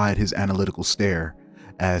try to hide his analytical stare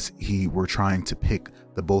as he were trying to pick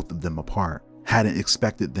the both of them apart. Hadn't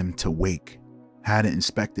expected him to wake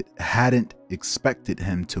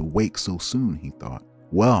so soon, he thought.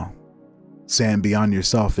 Well, Sam, beyond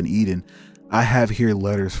yourself and Eden, I have here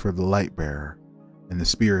letters for the light bearer and the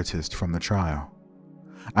spiritist from the trial.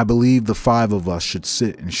 I believe the five of us should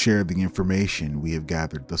sit and share the information we have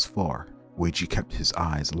gathered thus far. Oyji kept his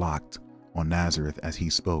eyes locked on Nazareth as he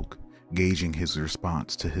spoke, gauging his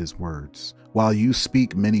response to his words. While you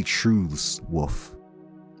speak many truths, Wolf.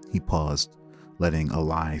 He paused, letting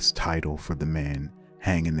Eli's title for the man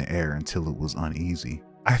hang in the air until it was uneasy.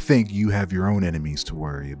 I think you have your own enemies to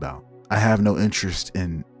worry about. I have no interest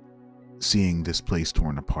in seeing this place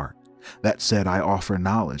torn apart. That said, I offer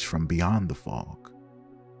knowledge from beyond the fog.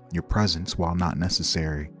 Your presence, while not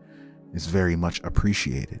necessary, is very much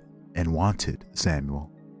appreciated and wanted,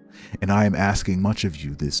 Samuel. And I am asking much of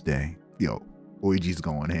you this day. Yo, Oyji's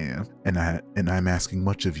going ham. And I'm asking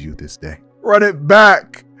much of you this day. Run it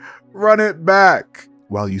back! Run it back!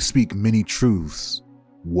 While you speak many truths,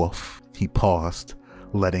 Wolf. He paused,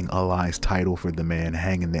 letting Eli's title for the man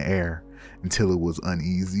hang in the air until it was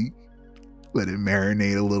uneasy. Let it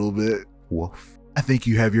marinate a little bit. Wolf. I think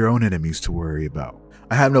you have your own enemies to worry about.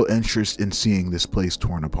 I have no interest in seeing this place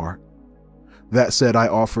torn apart. That said, I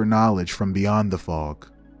offer knowledge from beyond the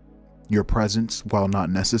fog. Your presence, while not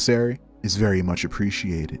necessary, is very much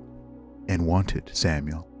appreciated and wanted,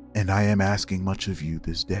 Samuel. And I am asking much of you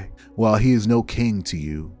this day. While he is no king to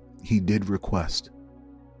you, he did request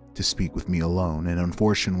to speak with me alone, and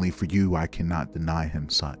unfortunately for you, I cannot deny him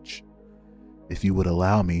such. If you would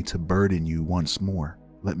allow me to burden you once more,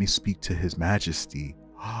 let me speak to His Majesty.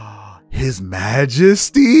 His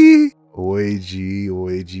Majesty? Oyji,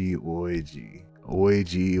 Oyji, Oyji.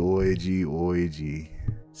 Oyji, Oyji, Oyji.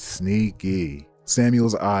 Sneaky.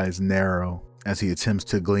 Samuel's eyes narrow as he attempts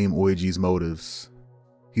to glean Oyji's motives.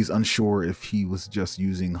 He's unsure if he was just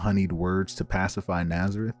using honeyed words to pacify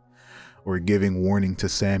Nazareth, or giving warning to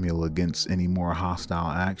Samuel against any more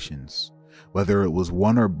hostile actions. Whether it was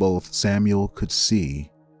one or both, Samuel could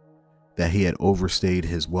see that he had overstayed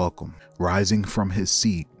his welcome. Rising from his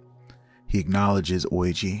seat, he acknowledges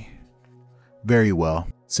Oyji. Very well,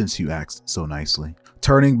 since you asked so nicely.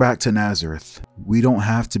 Turning back to Nazareth, we don't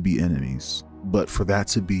have to be enemies, but for that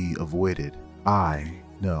to be avoided,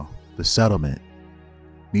 the settlement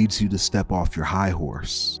needs you to step off your high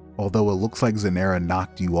horse. Although it looks like Zanera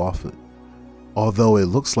knocked you off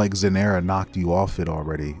it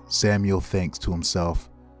already, Samuel thinks to himself,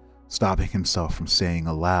 stopping himself from saying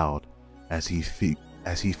aloud as he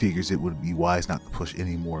figures it would be wise not to push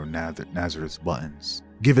any more of Nazareth's buttons.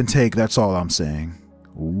 Give and take, that's all I'm saying.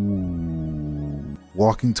 Ooh.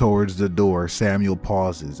 Walking towards the door, Samuel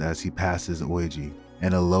pauses as he passes Oyji.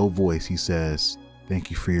 In a low voice, he says, "Thank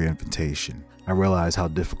you for your invitation. I realize how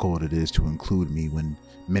difficult it is to include me when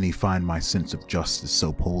many find my sense of justice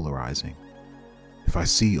so polarizing. If I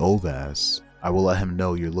see Ovaz, I will let him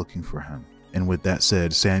know you're looking for him." And with that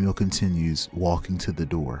said, Samuel continues walking to the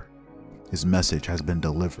door. His message has been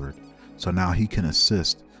delivered, so now he can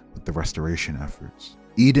assist with the restoration efforts.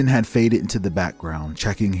 Eden had faded into the background,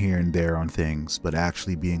 checking here and there on things, but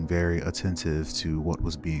actually being very attentive to what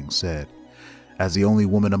was being said. As the only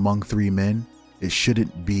woman among 3 men, it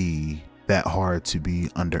shouldn't be that hard to be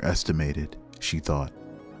underestimated, she thought.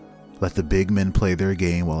 Let the big men play their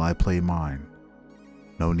game while I play mine.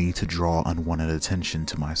 No need to draw unwanted attention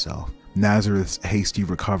to myself. Nazareth's hasty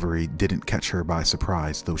recovery didn't catch her by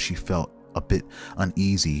surprise, though she felt a bit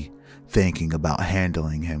uneasy thinking about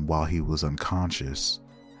handling him while he was unconscious.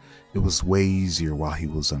 It was way easier while he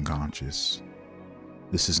was unconscious.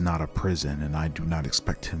 This is not a prison, and I do not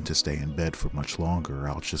expect him to stay in bed for much longer.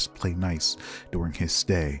 I'll just play nice during his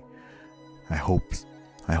stay. I hope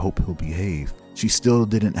he'll behave. She still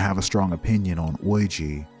didn't have a strong opinion on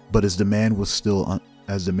Oyji, but as the man was still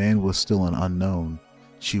an unknown,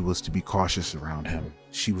 she was to be cautious around him.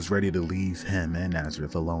 She was ready to leave him and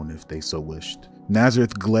Nazareth alone if they so wished.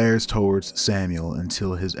 Nazareth glares towards Samuel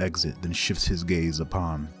until his exit, then shifts his gaze to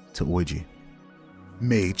Oyji.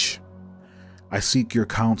 Mage, I seek your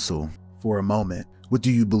counsel for a moment. What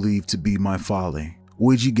do you believe to be my folly?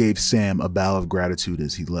 Oyji gave Sam a bow of gratitude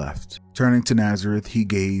as he left. Turning to Nazareth, he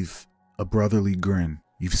gave a brotherly grin.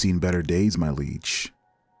 You've seen better days, my liege.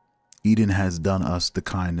 Eden has done us the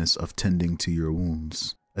kindness of tending to your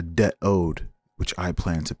wounds, a debt owed, which I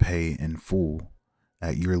plan to pay in full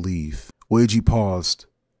at your leave. Oyji paused,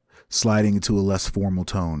 sliding into a less formal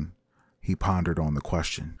tone. He pondered on the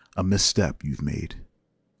question. A misstep you've made.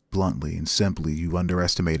 Bluntly and simply, you've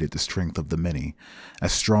underestimated the strength of the many.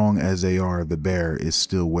 As strong as they are, the bear is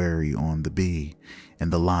still wary on the bee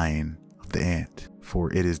and the lion of the ant,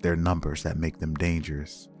 for it is their numbers that make them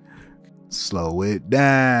dangerous. Slow it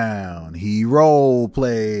down. He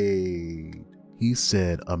role-played. He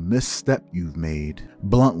said, a misstep you've made.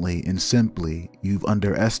 Bluntly and simply, you've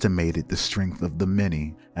underestimated the strength of the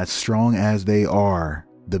many. As strong as they are,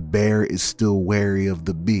 the bear is still wary of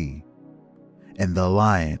the bee and the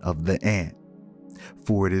lion of the ant,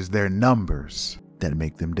 for it is their numbers that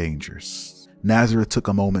make them dangerous. Nazareth took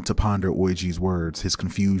a moment to ponder Oyji's words, his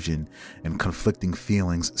confusion and conflicting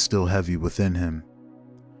feelings still heavy within him.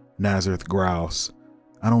 Nazareth growls,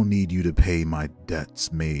 I don't need you to pay my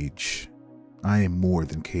debts, mage. I am more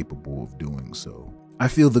than capable of doing so. I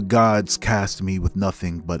feel the gods cast me with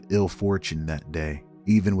nothing but ill fortune that day.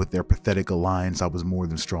 Even with their pathetic alliance, I was more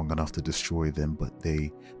than strong enough to destroy them, but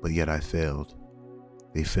yet I failed.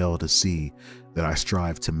 They failed to see that I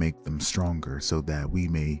strive to make them stronger so that we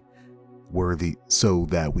may worthy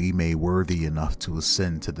enough to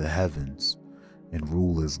ascend to the heavens and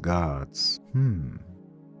rule as gods.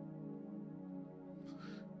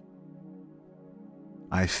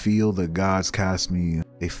 I feel the gods cast me.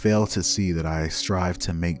 They fail to see that I strive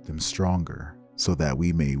to make them stronger so that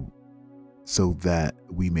we may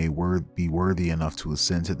be worthy enough to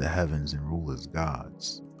ascend to the heavens and rule as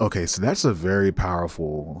gods. Okay, so that's a very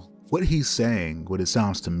powerful, what he's saying, what it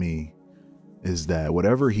sounds to me, is that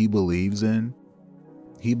whatever he believes in,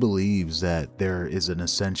 he believes that there is an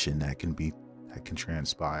ascension that can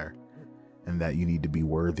transpire and that you need to be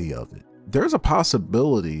worthy of it. There's a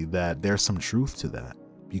possibility that there's some truth to that,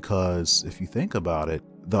 because if you think about it,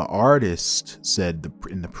 the artist said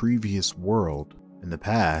in the previous world, in the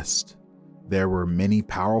past, there were many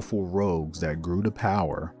powerful rogues that grew to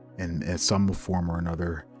power and in some form or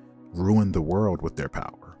another ruined the world with their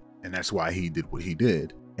power. And that's why he did what he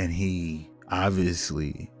did. And he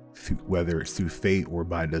obviously, whether it's through fate or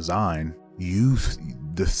by design, used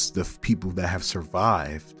the people that have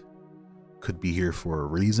survived could be here for a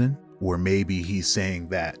reason. Or maybe he's saying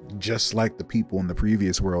that just like the people in the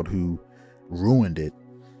previous world who ruined it,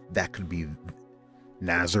 that could be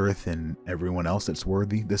Nazareth and everyone else that's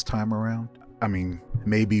worthy this time around. I mean,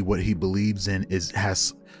 maybe what he believes in is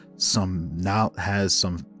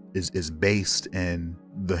based in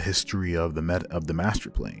the history of the master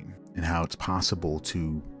plane and how it's possible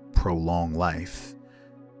to prolong life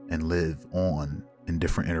and live on in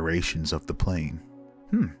different iterations of the plane.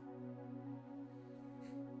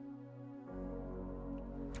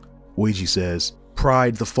 Oyji says,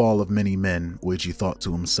 pride the fall of many men, Oyji thought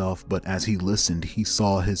to himself, but as he listened, he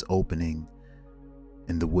saw his opening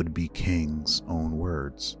in the would-be king's own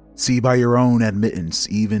words. See by your own admittance,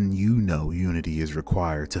 even you know unity is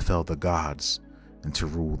required to fell the gods and to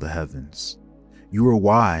rule the heavens. You are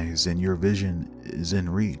wise and your vision is in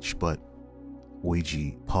reach, but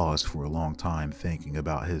Oyji paused for a long time thinking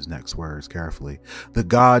about his next words carefully. The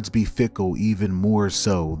gods be fickle even more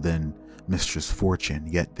so than Mistress Fortune,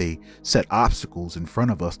 yet they set obstacles in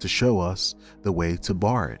front of us to show us the way to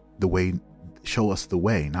bar it. Show us the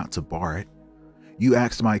way, not to bar it. You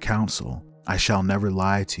asked my counsel. I shall never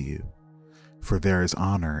lie to you, for there is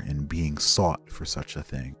honor in being sought for such a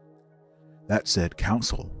thing. That said,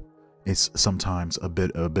 counsel is sometimes a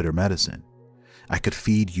bitter medicine. I could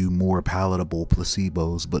feed you more palatable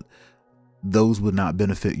placebos, but those would not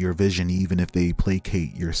benefit your vision even if they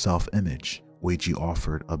placate your self-image. Oyji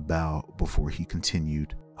offered a bow before he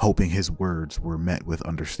continued, hoping his words were met with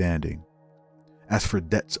understanding. As for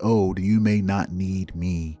debts owed, you may not need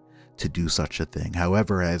me to do such a thing.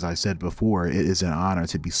 However, as I said before, it is an honor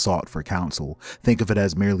to be sought for counsel. Think of it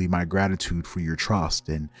as merely my gratitude for your trust,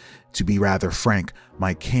 and to be rather frank,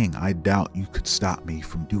 my king, I doubt you could stop me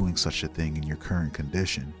from doing such a thing in your current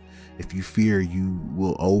condition. If you fear you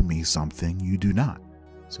will owe me something, you do not.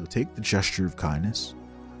 So take the gesture of kindness.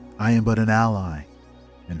 I am but an ally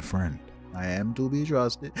and friend. I am to be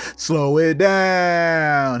trusted. Slow it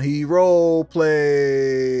down. He role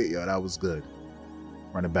play. Yo, that was good.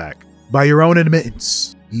 Run it back. By your own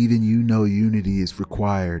admittance, even you know unity is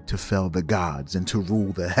required to fell the gods and to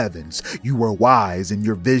rule the heavens. You are wise and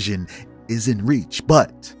your vision is in reach,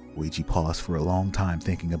 but Oyji paused for a long time,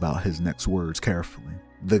 thinking about his next words carefully.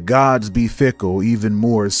 The gods be fickle, even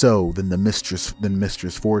more so than Mistress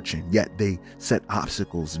Fortune, yet they set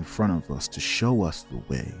obstacles in front of us to show us the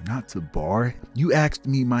way, not to bar. You asked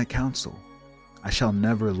me my counsel. I shall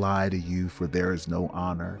never lie to you, for there is no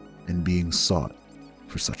honor in being sought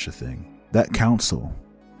for such a thing. That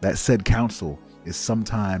said counsel is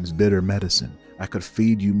sometimes bitter medicine. I could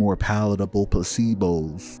feed you more palatable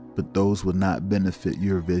placebos, but those would not benefit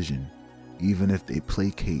your vision, even if they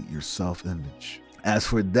placate your self-image. As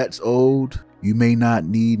for debts owed, you may not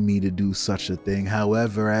need me to do such a thing.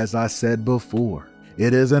 However, as I said before,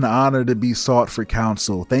 it is an honor to be sought for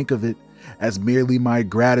counsel. Think of it as merely my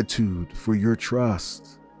gratitude for your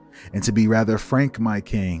trust. And to be rather frank, my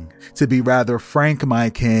king, I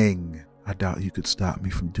doubt you could stop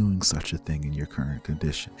me from doing such a thing in your current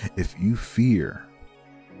condition. If you fear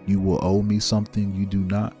you will owe me something, you do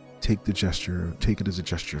not. Take it as a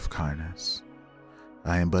gesture of kindness.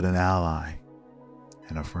 I am but an ally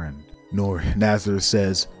and a friend. Nazareth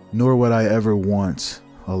says, nor would I ever want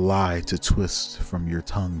a lie to twist from your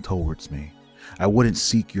tongue towards me. I wouldn't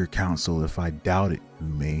seek your counsel if I doubted you,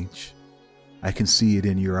 mage. I can see it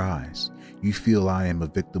in your eyes. You feel I am a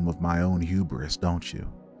victim of my own hubris, don't you?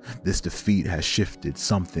 This defeat has shifted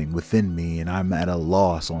something within me, and I'm at a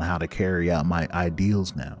loss on how to carry out my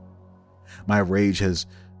ideals now. My rage has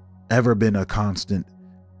ever been a constant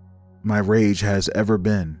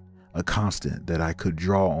that I could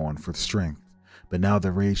draw on for strength, but now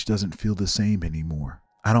the rage doesn't feel the same anymore.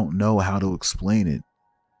 I don't know how to explain it,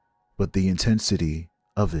 but the intensity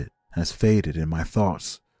of it has faded and my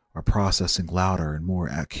thoughts are processing louder and more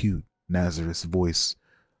acute. Nazareth's voice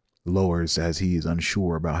lowers as he is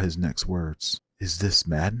unsure about his next words. Is this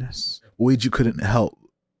madness? Oyji couldn't help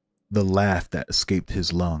the laugh that escaped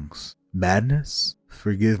his lungs. Madness?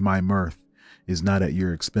 Forgive my mirth is not at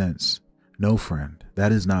your expense. No, friend,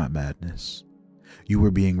 that is not madness. You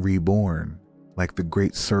were being reborn, like the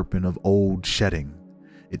great serpent of old, shedding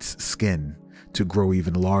its skin to grow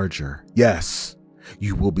even larger. Yes,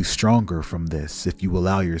 you will be stronger from this if you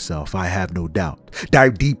allow yourself, I have no doubt.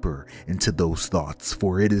 Dive deeper into those thoughts,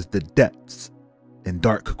 for it is the depths and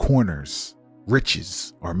dark corners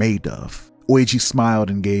riches are made of. Oyji smiled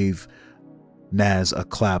and gave Naz a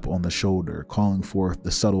clap on the shoulder, calling forth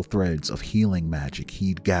the subtle threads of healing magic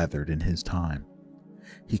he'd gathered in his time.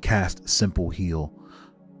 He cast Simple Heal,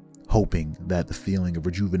 hoping that the feeling of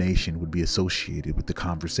rejuvenation would be associated with the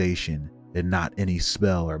conversation and not any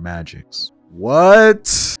spell or magics. What?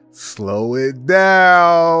 Slow it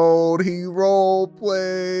down. He role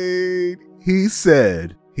played. He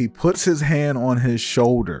said he puts his hand on his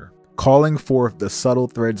shoulder, calling forth the subtle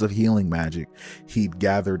threads of healing magic he'd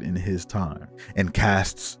gathered in his time, and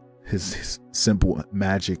casts his simple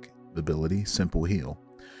magic ability, Simple Heal,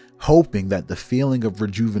 hoping that the feeling of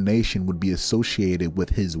rejuvenation would be associated with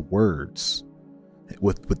his words,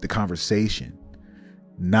 with the conversation,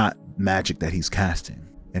 not magic that he's casting.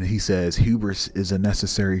 And he says, hubris is a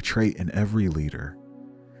necessary trait in every leader.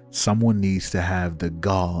 Someone needs to have the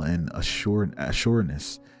gall and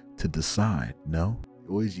assuredness to decide, no?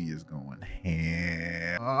 Oyji is going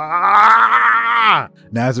ham.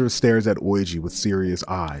 Nazareth stares at Oyji with serious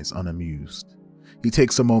eyes, unamused. He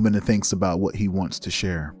takes a moment and thinks about what he wants to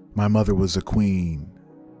share. My mother was a queen.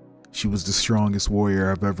 She was the strongest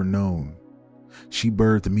warrior I've ever known. She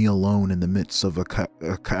birthed me alone in the midst of a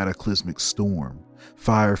cataclysmic storm.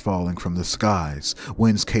 fire falling from the skies,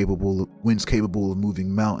 winds capable of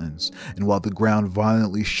moving mountains, and while the ground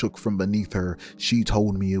violently shook from beneath her, she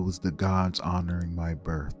told me it was the gods honoring my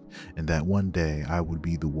birth, and that one day I would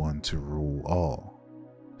be the one to rule all.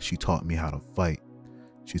 She taught me how to fight.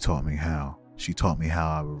 She taught me how. She taught me how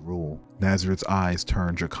I would rule. Nazareth's eyes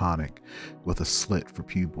turned draconic, with a slit for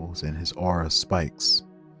pupils, and his aura spikes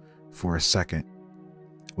for a second,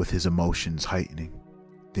 with his emotions heightening.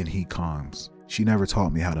 Then he calms. She never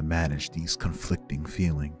taught me how to manage these conflicting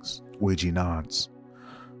feelings. Oyji nods.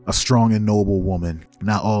 A strong and noble woman.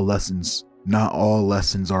 Not all lessons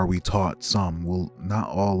are we taught. Not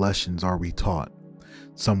all lessons are we taught.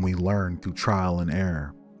 Some we learn through trial and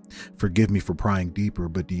error. Forgive me for prying deeper,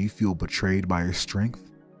 but do you feel betrayed by your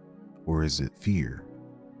strength? Or is it fear?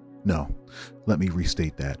 No, let me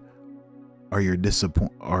restate that. Are you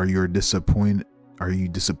disappointed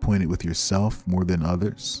with yourself more than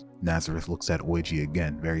others? Nazareth looks at Oyji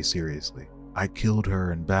again, very seriously. I killed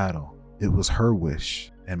her in battle. It was her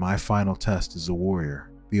wish, and my final test as a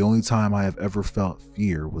warrior. The only time I have ever felt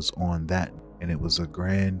fear was on that, and it was a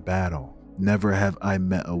grand battle. Never have I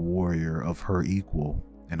met a warrior of her equal,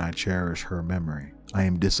 and I cherish her memory. I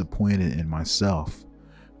am disappointed in myself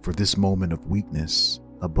for this moment of weakness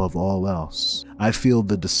above all else. I feel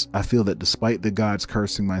that despite the gods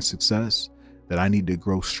cursing my success, that I need to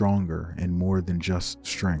grow stronger and more than just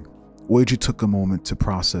strength. Oyji took a moment to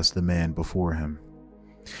process the man before him.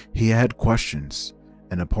 He had questions,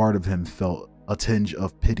 and a part of him felt a tinge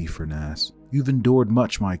of pity for Naz. You've endured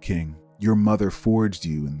much, my king. Your mother forged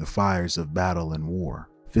you in the fires of battle and war,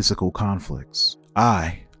 physical conflicts.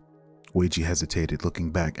 Oyji hesitated,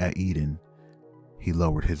 looking back at Eden. He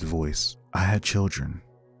lowered his voice. I had children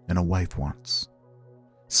and a wife once,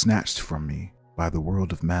 snatched from me by the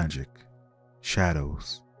world of magic,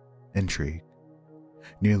 shadows, intrigue.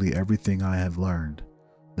 Nearly everything I have learned,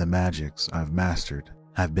 the magics I've mastered,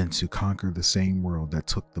 have been to conquer the same world that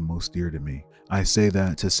took the most dear to me. I say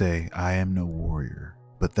that to say I am no warrior,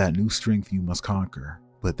 but that new strength you must conquer.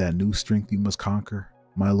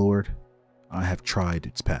 My lord, I have tried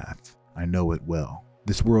its path. I know it well.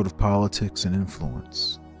 This world of politics and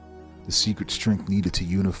influence. The secret strength needed to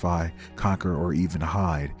unify, conquer, or even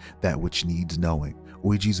hide that which needs knowing.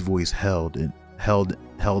 Oyji's voice held an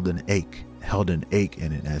ache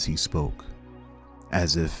in it as he spoke,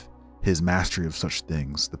 as if his mastery of such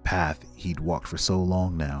things, the path he'd walked for so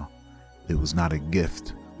long now, it was not a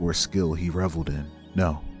gift or a skill he reveled in.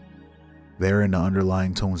 No, there in the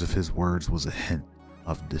underlying tones of his words was a hint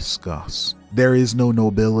of disgust. There is no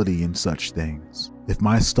nobility in such things. If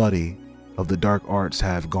my study of the dark arts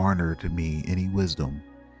have garnered me any wisdom,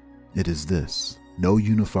 it is this: no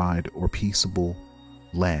unified or peaceable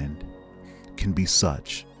land can be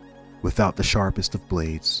such without the sharpest of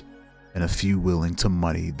blades and a few willing to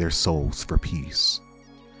muddy their souls for peace.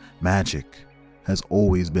 Magic has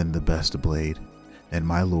always been the best blade, and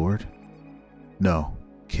my lord, no,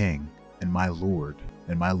 king, and my lord,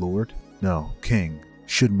 no, king,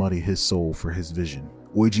 should muddy his soul for his vision.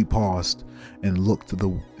 Oyji paused and looked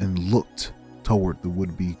toward the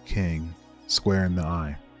would-be king square in the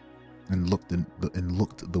eye, looked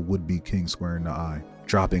the would-be king square in the eye,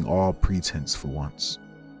 dropping all pretense for once.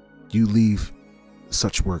 You leave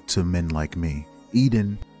such work to men like me.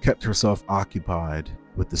 Eden kept herself occupied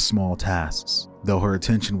with the small tasks, though her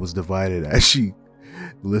attention was divided as she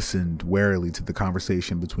listened warily to the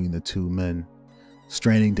conversation between the two men,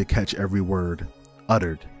 straining to catch every word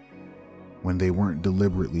uttered when they weren't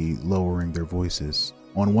deliberately lowering their voices.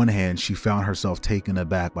 On one hand, she found herself taken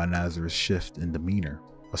aback by Nazareth's shift in demeanor,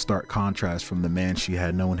 a stark contrast from the man she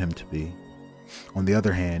had known him to be. On the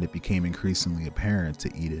other hand, it became increasingly apparent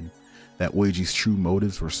to Eden that Oyji's true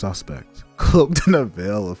motives were suspect, cloaked in a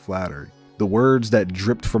veil of flattery. The words that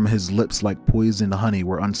dripped from his lips like poisoned honey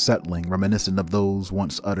were unsettling, reminiscent of those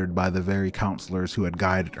once uttered by the very counselors who had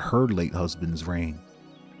guided her late husband's reign.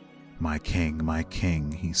 My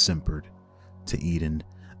king, he simpered to Eden.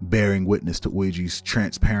 Bearing witness to Oyji's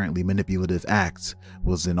transparently manipulative acts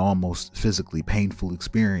was an almost physically painful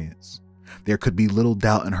experience. There could be little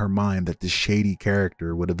doubt in her mind that this shady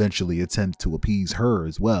character would eventually attempt to appease her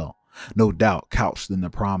as well. No doubt couched in the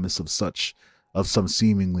promise of some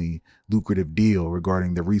seemingly lucrative deal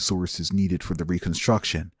regarding the resources needed for the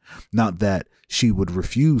reconstruction. Not that she would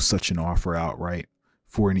refuse such an offer outright,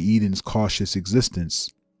 for in Eden's cautious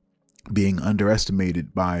existence, being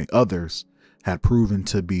underestimated by others had proven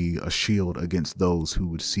to be a shield against those who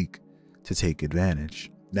would seek to take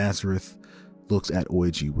advantage. Nazareth looks at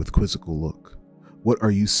Oyji with quizzical look. What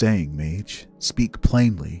are you saying, mage? Speak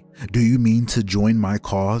plainly. Do you mean to join my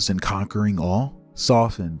cause in conquering all?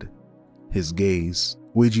 Softened,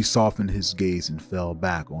 Oyji softened his gaze and fell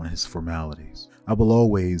back on his formalities. I will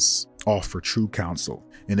always offer true counsel,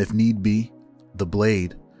 and if need be, the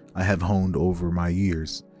blade I have honed over my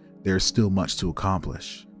years. There is still much to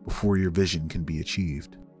accomplish before your vision can be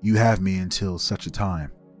achieved. You have me until such a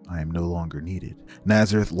time I am no longer needed.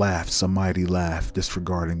 Nazareth laughs a mighty laugh,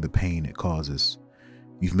 disregarding the pain it causes.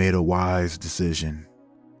 You've made a wise decision.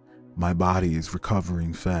 My body is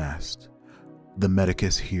recovering fast. The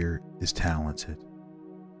medicus here is talented.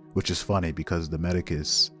 Which is funny because the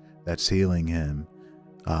medicus that's healing him,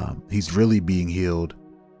 he's really being healed.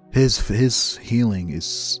 His healing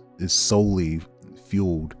is solely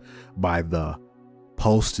fueled by the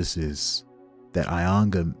poultices that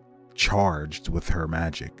Ayanga charged with her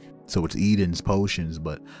magic. So it's Eden's potions,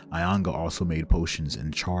 but Ayanga also made potions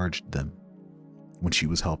and charged them when she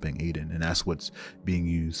was helping Eden, and that's what's being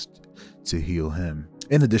used to heal him,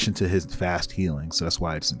 in addition to his fast healing, so that's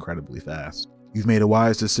why it's incredibly fast. You've made a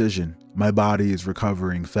wise decision. My body is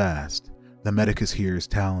recovering fast. The medicus here is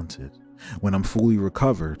talented. When I'm fully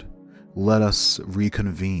recovered, let us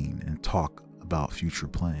reconvene and talk about future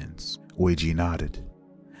plans. Oyji nodded.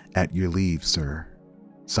 At your leave,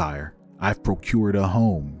 sire. I've procured a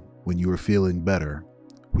home. When you are feeling better,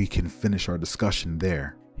 we can finish our discussion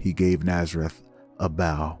there. He gave Nazareth a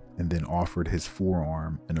bow and then offered his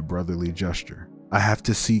forearm in a brotherly gesture. I have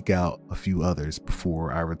to seek out a few others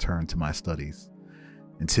before I return to my studies.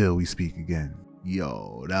 Until we speak again.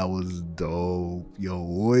 Yo, that was dope. Yo,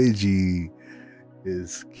 Oyji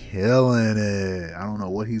is killing it. I don't know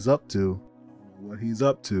what he's up to. He's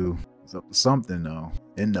up to something though.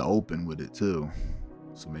 In the open with it too.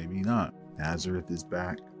 So maybe not. Nazareth is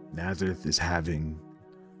back. Nazareth is having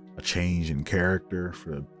a change in character.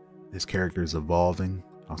 His character is evolving.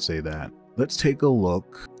 I'll say that. Let's take a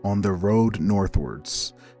look on the road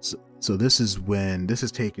northwards. So this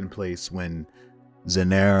is taking place when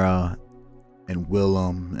Zanera and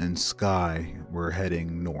Willem and Sky were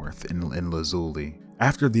heading north in Lazuli.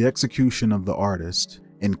 After the execution of the artist,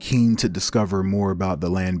 and keen to discover more about the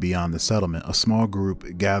land beyond the settlement, a small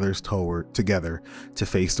group gathers together to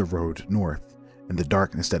face the road north in the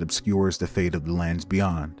darkness that obscures the fate of the lands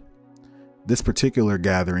beyond. This particular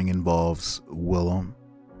gathering involves Willem,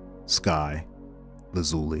 Sky,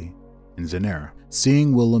 Lazuli, and Zanera.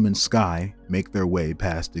 Seeing Willem and Sky make their way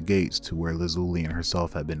past the gates to where Lazuli and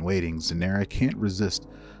herself had been waiting, Zanera can't resist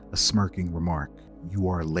a smirking remark. You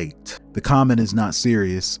are late. The comment is not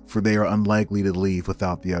serious, for they are unlikely to leave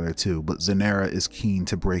without the other two, but Zanera is keen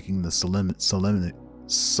to breaking the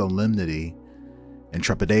solemnity and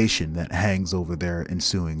trepidation that hangs over their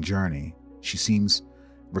ensuing journey. She seems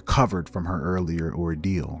recovered from her earlier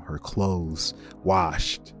ordeal, her clothes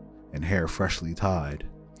washed and hair freshly tied.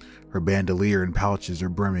 Her bandolier and pouches are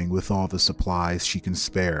brimming with all the supplies she can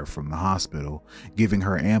spare from the hospital, giving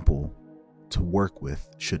her ample to work with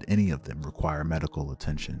should any of them require medical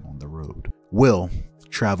attention on the road. Will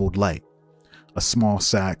traveled light. A small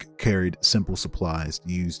sack carried simple supplies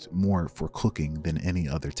used more for cooking than any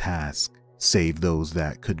other task, save those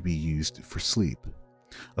that could be used for sleep.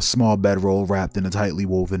 A small bedroll wrapped in a tightly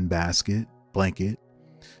woven blanket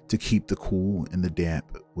to keep out the cool and the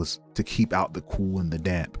damp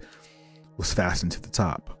was fastened to the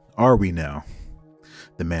top. Are we now?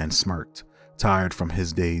 The man smirked, tired from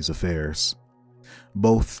his day's affairs,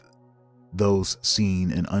 both those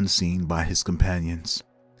seen and unseen by his companions.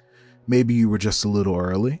 Maybe you were just a little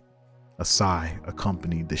early? A sigh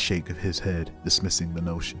accompanied the shake of his head, dismissing the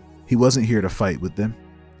notion. He wasn't here to fight with them.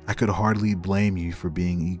 I could hardly blame you for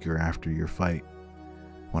being eager after your fight.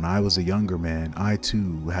 When I was a younger man, I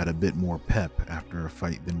too had a bit more pep after a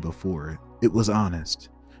fight than before it. It was honest,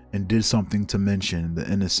 and did something to mention the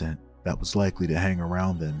innocent that was likely to hang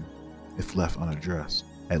around them if left unaddressed.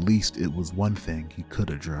 At least it was one thing he could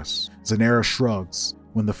address. Zanera shrugs.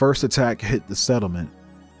 When the first attack hit the settlement,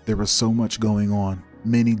 there was so much going on.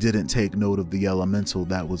 Many didn't take note of the elemental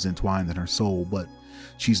that was entwined in her soul, but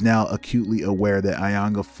she's now acutely aware that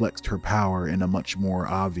Ayanga flexed her power in a much more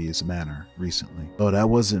obvious manner recently. Oh, that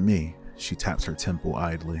wasn't me. She taps her temple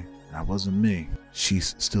idly. That wasn't me.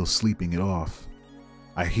 She's still sleeping it off.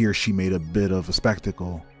 I hear she made a bit of a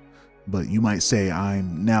spectacle, but you might say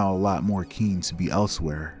I'm now a lot more keen to be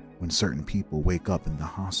elsewhere when certain people wake up in the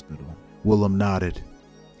hospital. Willem nodded.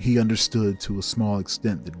 He understood to a small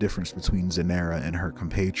extent the difference between Zanera and her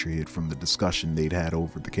compatriot from the discussion they'd had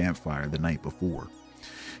over the campfire the night before.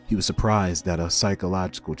 He was surprised that a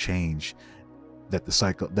psychological change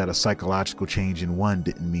in one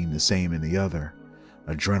didn't mean the same in the other.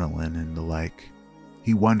 Adrenaline and the like.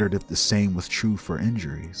 He wondered if the same was true for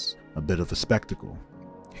injuries. A bit of a spectacle.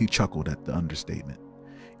 He chuckled at the understatement.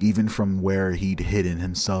 Even from where he'd hidden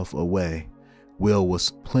himself away, Will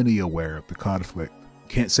was plenty aware of the conflict.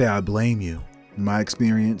 Can't say I blame you. In my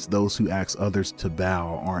experience, those who ask others to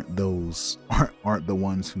bow aren't the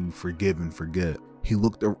ones who forgive and forget. He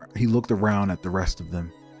looked around at the rest of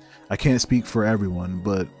them. I can't speak for everyone,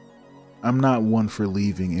 but I'm not one for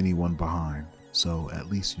leaving anyone behind. So at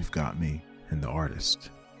least you've got me and the artist.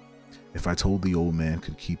 If I told the old man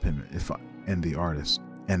could keep him, if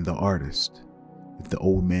the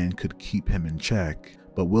old man could keep him in check,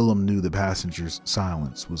 but Willem knew the passenger's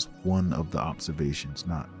silence was one of the observations,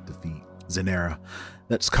 not defeat. Zanera,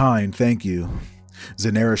 that's kind, thank you.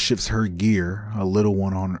 Zanera shifts her gear a little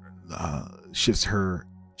one on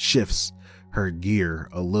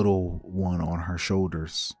her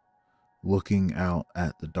shoulders, looking out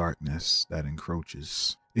at the darkness that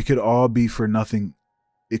encroaches. It could all be for nothing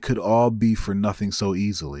so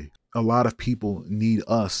easily. A lot of people need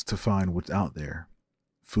us to find what's out there.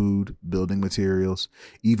 Food, building materials,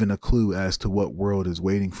 even a clue as to what world is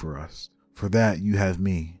waiting for us. For that, you have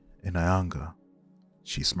me and Nyanga.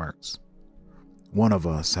 She smirks. One of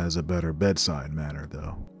us has a better bedside manner,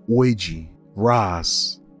 though. Oyji,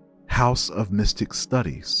 Raz, House of Mystic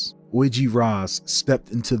Studies. Oyji Raz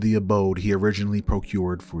stepped into the abode he originally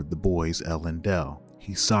procured for the boys El and Del.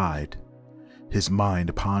 He sighed, his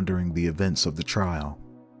mind pondering the events of the trial,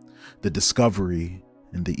 the discovery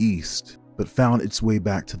in the east, but found its way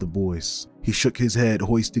back to the boys. He shook his head,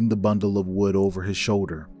 hoisting the bundle of wood over his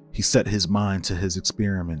shoulder. He set his mind to his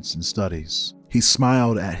experiments and studies. He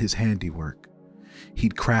smiled at his handiwork.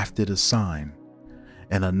 He'd crafted a sign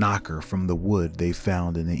and a knocker from the wood they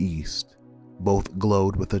found in the east. Both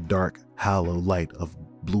glowed with a dark, hollow light of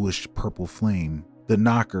bluish purple flame. The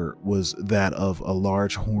knocker was that of a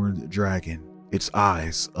large horned dragon, its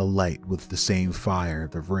eyes alight with the same fire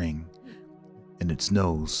the ring. In its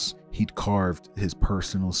nose, he'd carved his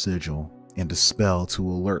personal sigil and a spell to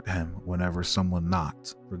alert him whenever someone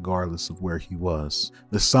knocked, regardless of where he was.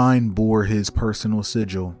 The sign bore his personal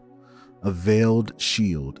sigil, a veiled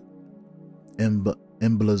shield,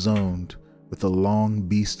 emblazoned with a long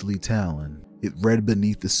beastly talon. It read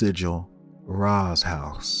beneath the sigil, Ra's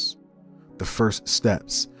house. The first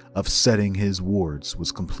steps of setting his wards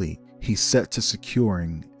was complete. He set to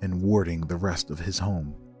securing and warding the rest of his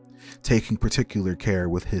home, taking particular care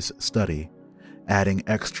with his study, adding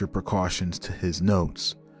extra precautions to his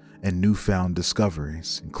notes and newfound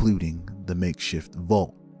discoveries, including the makeshift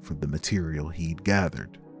vault for the material he'd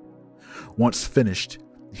gathered. Once finished,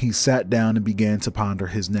 he sat down and began to ponder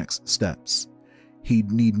his next steps.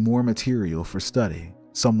 He'd need more material for study,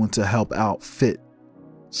 someone to help outfit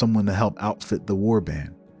the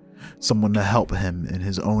warband, someone to help him in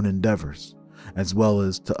his own endeavors, as well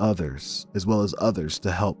as others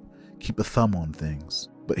to help keep a thumb on things.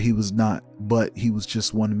 But he was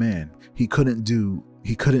just one man. He couldn't do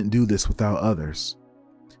this without others.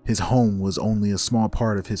 His home was only a small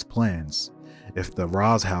part of his plans. If the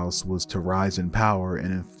Ra's house was to rise in power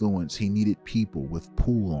and influence, he needed people with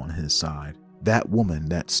pull on his side. That woman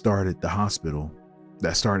that started the hospital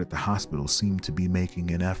seemed to be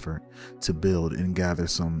making an effort to build and gather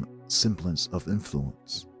some semblance of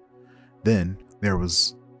influence. Then there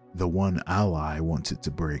was the one ally I wanted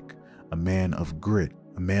to break, a man of grit.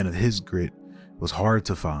 A man of his grit was hard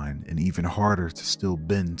to find and even harder to still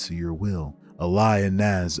bend to your will. Eli and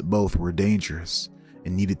Naz both were dangerous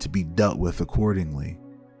and needed to be dealt with accordingly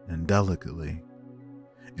and delicately.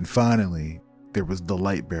 And finally, there was the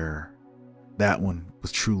light bearer. That one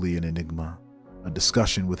was truly an enigma. A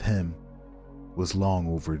discussion with him was long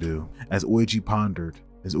overdue. As Oyji pondered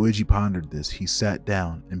this, he sat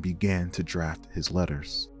down and began to draft his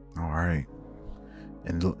letters. All right.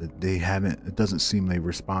 And it doesn't seem they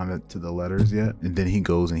responded to the letters yet. And then he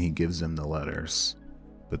goes and he gives them the letters,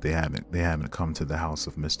 but they haven't come to the House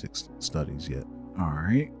of Mystic Studies yet. All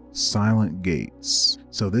right. Silent Gates.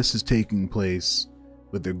 So this is taking place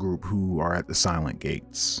with the group who are at the Silent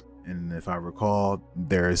Gates. And if I recall,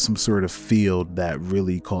 there is some sort of field that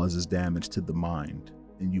really causes damage to the mind,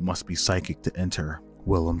 and you must be psychic to enter.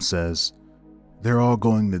 Willem says, "They're all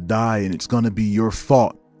going to die and it's going to be your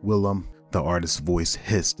fault, Willem." The artist's voice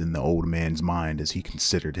hissed in the old man's mind as he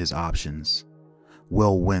considered his options.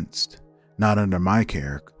 Will winced. "Not under my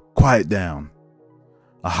care. Quiet down."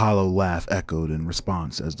 A hollow laugh echoed in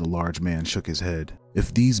response as the large man shook his head.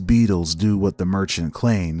 "If these beetles do what the merchant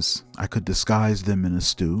claims, I could disguise them in a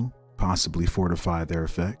stew, possibly fortify their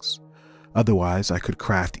effects. Otherwise, I could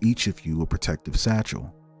craft each of you a protective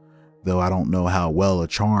satchel. Though I don't know how well a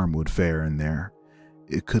charm would fare in there.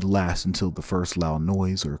 It could last until the first loud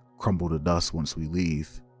noise or crumble to dust once we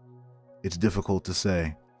leave. It's difficult to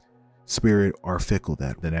say. Spirit are fickle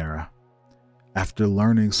that Zanera. After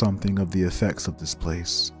learning something of the effects of this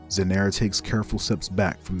place, Zanera takes careful steps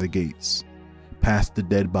back from the gates, past the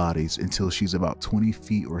dead bodies until she's about 20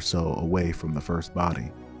 feet or so away from the first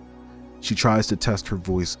body. She tries to test her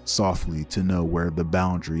voice softly to know where the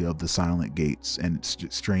boundary of the silent gates and its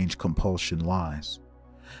strange compulsion lies.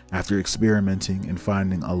 After experimenting and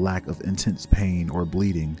finding a lack of intense pain or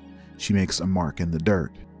bleeding, she makes a mark in the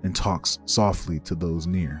dirt and talks softly to those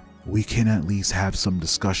near. We can at least have some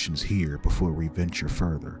discussions here before we venture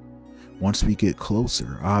further. Once we get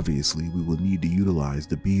closer, obviously we will need to utilize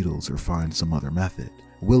the Peoplz or find some other method.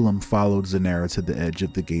 Willem followed Zanera to the edge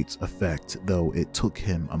of the gate's effect, though it took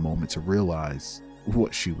him a moment to realize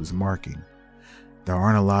what she was marking. There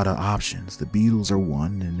aren't a lot of options. The Peoplz are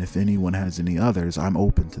one, and if anyone has any others, I'm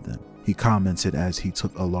open to them, he commented as he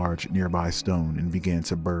took a large nearby stone and began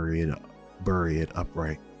to bury it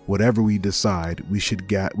upright. Whatever we decide, we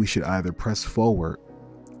should either press forward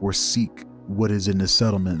or seek what is in the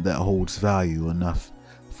settlement that holds value enough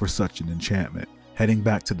for such an enchantment. Heading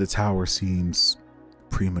back to the tower seems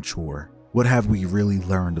premature. What have we really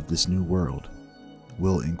learned of this new world?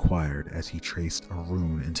 Will inquired as he traced a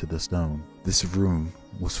rune into the stone. This rune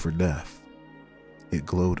was for death. It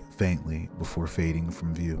glowed faintly before fading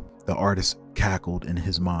from view. The artist cackled in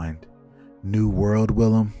his mind. New world,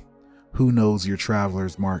 Willem? Who knows your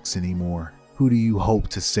traveler's marks anymore? Who do you hope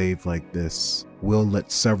to save like this? We'll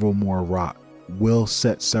set several more rocks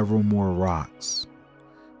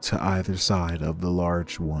to either side of the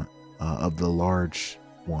large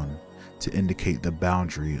one to indicate the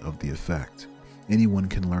boundary of the effect. Anyone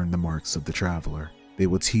can learn the marks of the traveler. They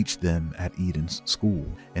will teach them at Eden's school,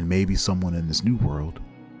 and maybe someone in this new world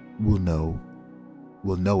will know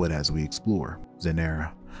it as we explore.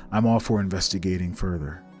 Zanera, I'm all for investigating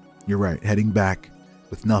further. You're right, heading back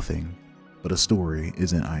with nothing but a story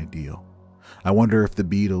isn't ideal. I wonder if the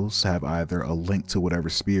Peoplz have either a link to whatever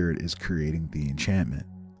spirit is creating the enchantment,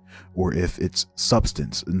 or if it's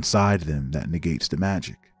substance inside them that negates the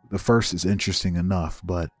magic. The first is interesting enough,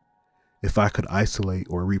 but if I could isolate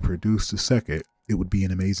or reproduce the second, it would be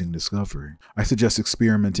an amazing discovery. I suggest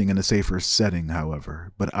experimenting in a safer setting,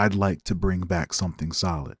 however, but I'd like to bring back something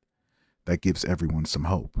solid that gives everyone some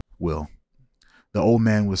hope. Will. The old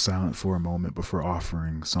man was silent for a moment before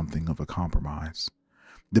offering something of a compromise.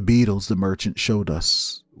 The Peoplz the merchant showed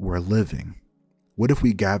us were living. What if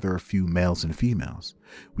we gather a few males and females?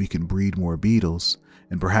 We can breed more Peoplz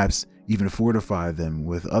and perhaps even fortify them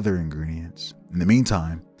with other ingredients. In the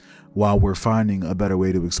meantime, while we're finding a better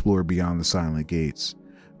way to explore beyond the silent gates,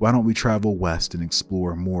 why don't we travel west and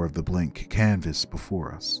explore more of the blank canvas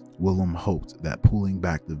before us? Willem hoped that pulling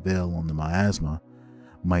back the veil on the miasma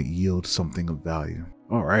might yield something of value.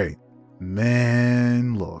 All right,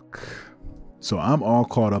 man, look. So I'm all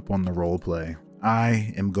caught up on the roleplay.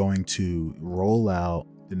 I am going to roll out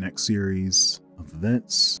the next series of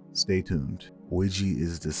events. Stay tuned. Oyji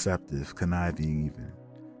is deceptive, conniving even,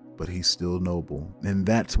 but he's still noble. And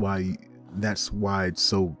that's why it's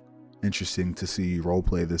so interesting to see you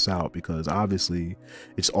roleplay this out, because obviously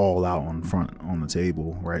it's all out on the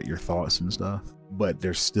table, right? Your thoughts and stuff. But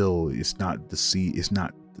there's still, it's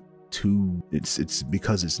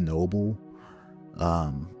because it's noble.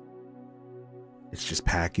 It's just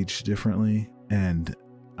packaged differently, and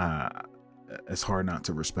it's hard not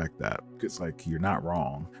to respect that. It's like, you're not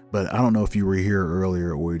wrong. But I don't know if you were here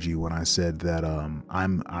earlier, Oyji, when I said that I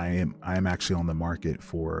am actually on the market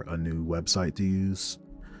for a new website to use.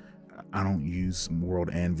 I don't use World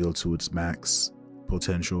Anvil to its max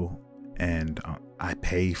potential, and I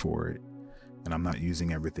pay for it, and I'm not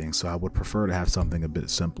using everything. So I would prefer to have something a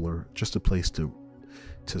bit simpler, just a place to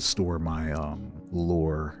store my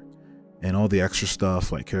lore. And all the extra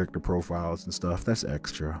stuff like character profiles and stuff, that's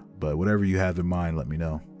extra. But whatever you have in mind, let me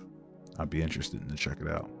know. I'd be interested to check it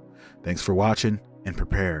out. Thanks for watching, and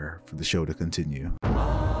prepare for the show to continue.